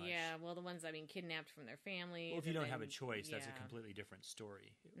not so much. Yeah, well, the ones kidnapped from their families. Well, if you don't have a choice, that's a completely different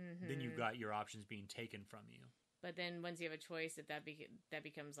story. Mm-hmm. Then you've got your options being taken from you. But then once you have a choice, that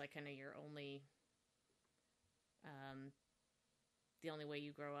becomes kind of your only, the only way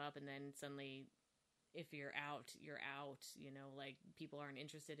you grow up, and then suddenly, if you're out, you're out. People aren't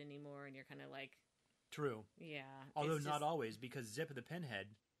interested anymore, and you're kind of True. Yeah. Although not always, because Zip the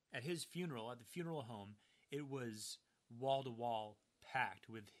Pinhead, at his funeral, at the funeral home, it was wall to wall packed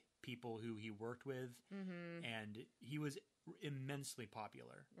with people who he worked with, mm-hmm. and he was immensely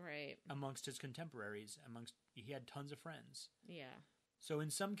popular. Right. Amongst his contemporaries, he had tons of friends. Yeah. So in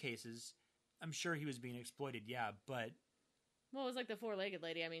some cases, I'm sure he was being exploited, yeah, but... Well, it was the four-legged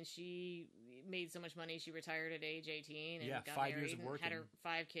lady. She made so much money, she retired at age 18 and got 5 married years of and working. had her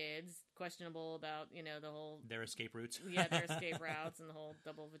 5 kids. Questionable about, the whole... Their escape routes. Yeah, their escape routes and the whole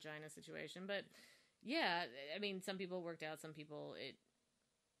double vagina situation. But, yeah, some people worked out, some people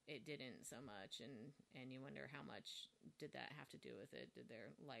it didn't so much. And you wonder how much did that have to do with it? Did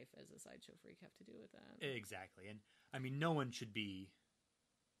their life as a sideshow freak have to do with that? Exactly. And, no one should be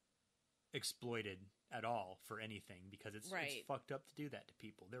exploited at all for anything because it's fucked up to do that to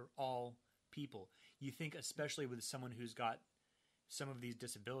people. They're all people. You think, especially with someone who's got some of these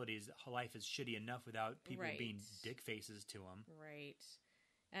disabilities, life is shitty enough without people being dick faces to them. Right.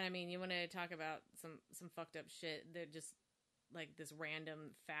 And you want to talk about some fucked up shit. They're just this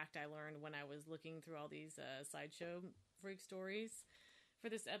random fact I learned when I was looking through all these sideshow freak stories for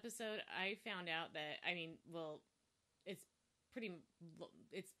this episode. I found out that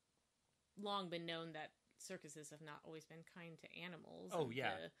it's long been known that circuses have not always been kind to animals. Oh,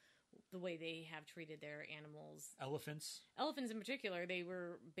 yeah. The way they have treated their animals. Elephants in particular, they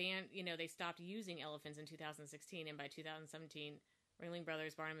were banned, they stopped using elephants in 2016, and by 2017, Ringling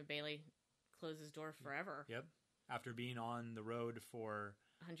Brothers, Barnum and Bailey closed his door forever. Yep. After being on the road for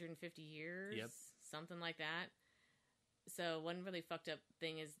 150 years. Yep. Something like that. So one really fucked up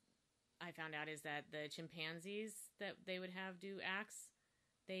thing I found out is that the chimpanzees that they would have do acts,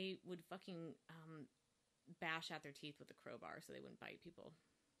 they would fucking bash out their teeth with a crowbar so they wouldn't bite people.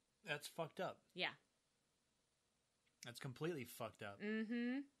 That's fucked up. Yeah. That's completely fucked up.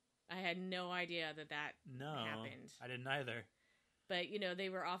 Mm-hmm. I had no idea that happened. I didn't either. But, they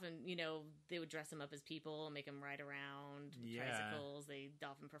were often, they would dress them up as people and make them ride around with tricycles. They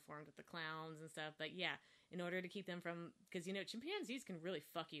often performed with the clowns and stuff. But yeah, in order to keep them from, because, chimpanzees can really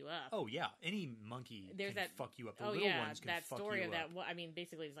fuck you up. Oh, yeah. Any monkey can fuck you up. The little ones can that fuck story you of up. that,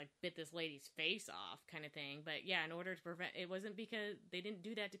 basically it was like bit this lady's face off kind of thing. But yeah, in order to prevent, it wasn't because they didn't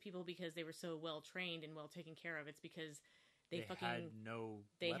do that to people because they were so well trained and well taken care of. It's because they had no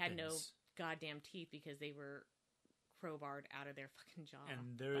had no goddamn teeth because they were crowbarred out of their fucking jaw.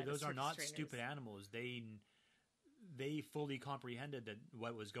 And those are not stupid animals. They fully comprehended that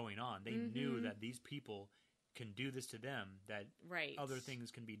what was going on. They knew that these people can do this to them, that other things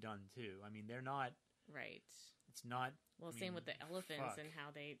can be done too. I mean, they're not... Right. It's not... Well, same with the elephants and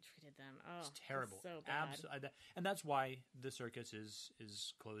how they treated them. Oh, it's terrible. So bad. And that's why the circus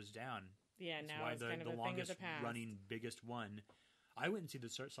is closed down. Yeah, that's now why it's kind of the a longest thing of the past. running, biggest one. I went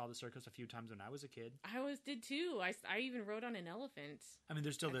and saw the circus a few times when I was a kid. I did too. I even rode on an elephant. I mean,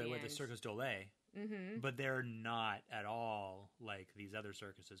 there's still the Circus d'Olay, but they're not at all like these other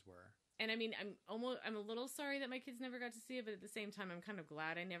circuses were. And I mean, I'm a little sorry that my kids never got to see it, but at the same time, I'm kind of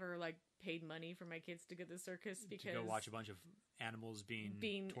glad I never paid money for my kids to go to the circus because to go watch a bunch of animals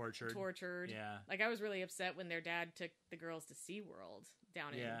being tortured. Yeah, I was really upset when their dad took the girls to SeaWorld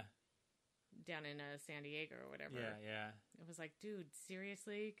down in San Diego or whatever. Yeah. It was like, dude,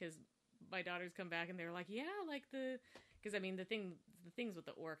 seriously? Because my daughters come back and they're like, yeah, because I mean, the things with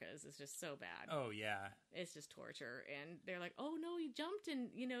the orcas is just so bad. Oh yeah, it's just torture. And they're like, oh no, he jumped and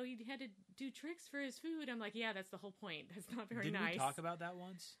he had to do tricks for his food. I'm like, yeah, that's the whole point. That's not very nice. Didn't we talk about that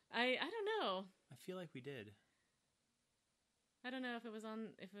once? I don't know. I feel like we did. I don't know if it was on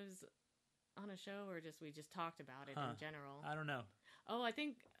a show or we just talked about it in general. I don't know. Oh, I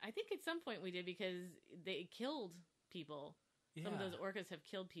think at some point we did because they killed people. Yeah. Some of those orcas have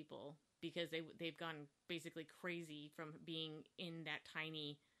killed people because they've gone basically crazy from being in that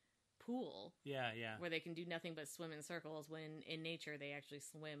tiny pool. Yeah. Where they can do nothing but swim in circles when in nature they actually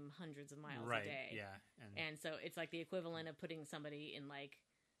swim hundreds of miles a day. Yeah. And so it's like the equivalent of putting somebody in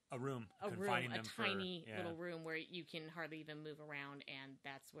a room, a tiny little room where you can hardly even move around, and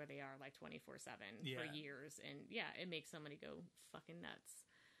that's where they are 24/7 for years. And yeah, it makes somebody go fucking nuts.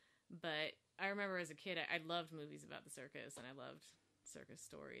 But I remember as a kid, I loved movies about the circus, and I loved circus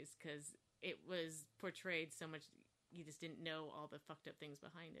stories because it was portrayed so much. You just didn't know all the fucked up things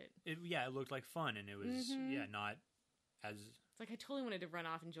behind it. It looked like fun, and it was not as. It's like I totally wanted to run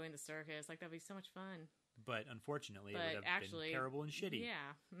off and join the circus. That'd be so much fun. But unfortunately, it would have been terrible and shitty.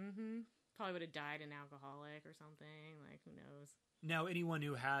 Yeah. Probably would have died an alcoholic or something. Who knows? Now, anyone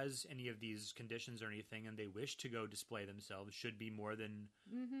who has any of these conditions or anything and they wish to go display themselves should be more than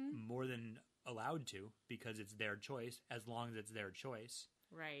allowed to, because it's their choice, as long as it's their choice.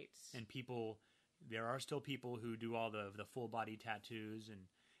 Right. And there are still people who do all the full body tattoos and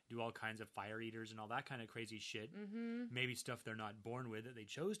do all kinds of fire eaters and all that kind of crazy shit. Maybe stuff they're not born with that they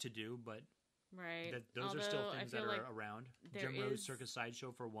chose to do, but... Right. Those are still things that are around. Jim Rose Circus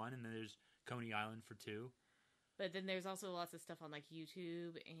Sideshow for one, and then there's Coney Island for two. But then there's also lots of stuff on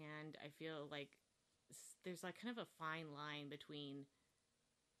YouTube, and I feel like there's kind of a fine line between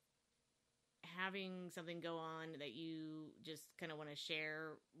having something go on that you just kind of want to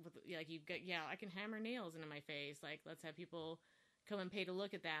share with, you've got, I can hammer nails into my face. Let's have people come and pay to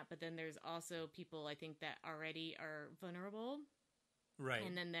look at that. But then there's also people, I think, that already are vulnerable. Right.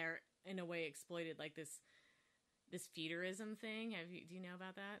 And then they're in a way exploited, this feederism thing. Do you know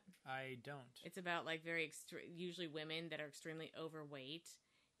about that? I don't. It's about usually women that are extremely overweight,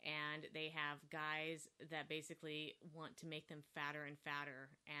 and they have guys that basically want to make them fatter and fatter,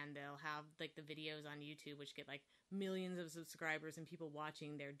 and they'll have the videos on YouTube which get millions of subscribers and people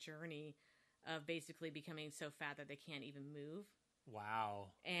watching their journey of basically becoming so fat that they can't even move.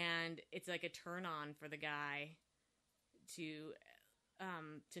 Wow. And it's a turn on for the guy to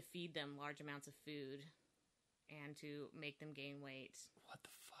feed them large amounts of food and to make them gain weight. What the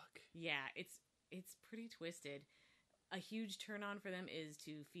fuck? Yeah, it's pretty twisted. A huge turn on for them is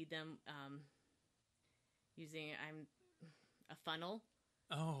to feed them using a funnel.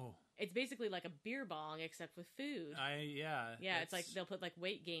 Oh. It's basically like a beer bong except with food. Yeah, it's they'll put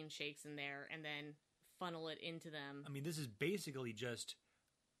weight gain shakes in there and then funnel it into them. I mean, this is basically just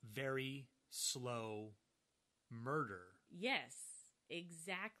very slow murder. Yes,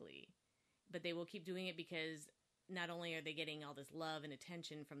 exactly. But they will keep doing it because not only are they getting all this love and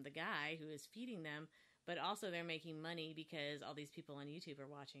attention from the guy who is feeding them, but also they're making money because all these people on YouTube are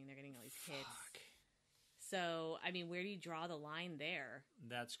watching. They're getting all these hits. So, I mean, where do you draw the line there?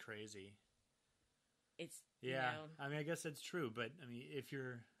 That's crazy. It's, yeah. I mean, I guess that's true, but I mean, if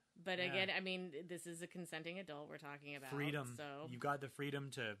you're... But again, I mean, this is a consenting adult we're talking about. Freedom. So You've got the freedom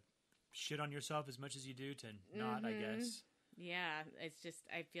to shit on yourself as much as you do to not, I guess. Yeah, it's just,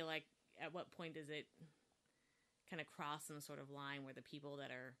 I feel like, at what point does it kind of cross some sort of line where the people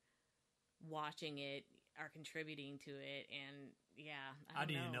that are watching it are contributing to it? And yeah, I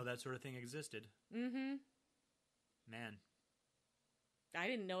didn't even know that sort of thing existed. Mm-hmm. Man. I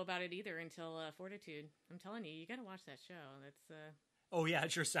didn't know about it either until Fortitude. I'm telling you, you got to watch that show. That's Oh yeah,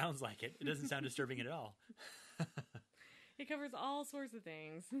 it sure sounds like it. It doesn't sound disturbing at all. It covers all sorts of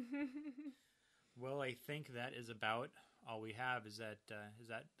things. Well, I think that is about all we have. Is that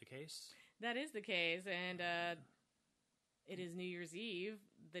the case? That is the case, and it is New Year's Eve,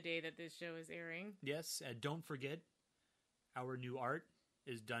 the day that this show is airing. Yes, and don't forget, our new art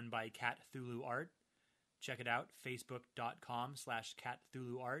is done by Cat Thulu Art. Check it out,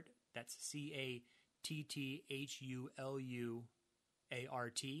 facebook.com/CatThuluArt. That's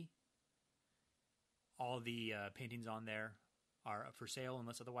CATTHULUART. All the paintings on there are up for sale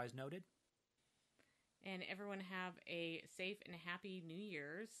unless otherwise noted. And everyone have a safe and happy New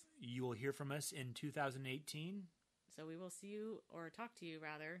Year's. You will hear from us in 2018. So we will see you, or talk to you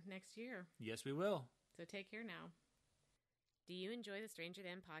rather, next year. Yes, we will. So take care now. Do you enjoy the Stranger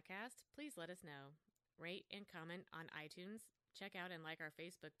Than podcast? Please let us know. Rate and comment on iTunes. Check out and like our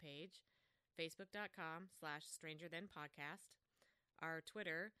Facebook page, facebook.com/StrangerThanPodcast. Our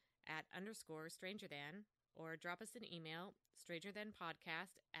Twitter @_StrangerThan, or drop us an email,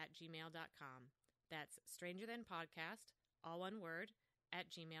 strangerthanpodcast@gmail.com. That's strangerthanpodcast, all one word,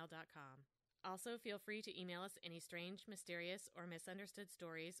 @gmail.com. Also, feel free to email us any strange, mysterious, or misunderstood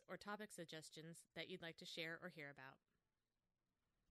stories or topic suggestions that you'd like to share or hear about.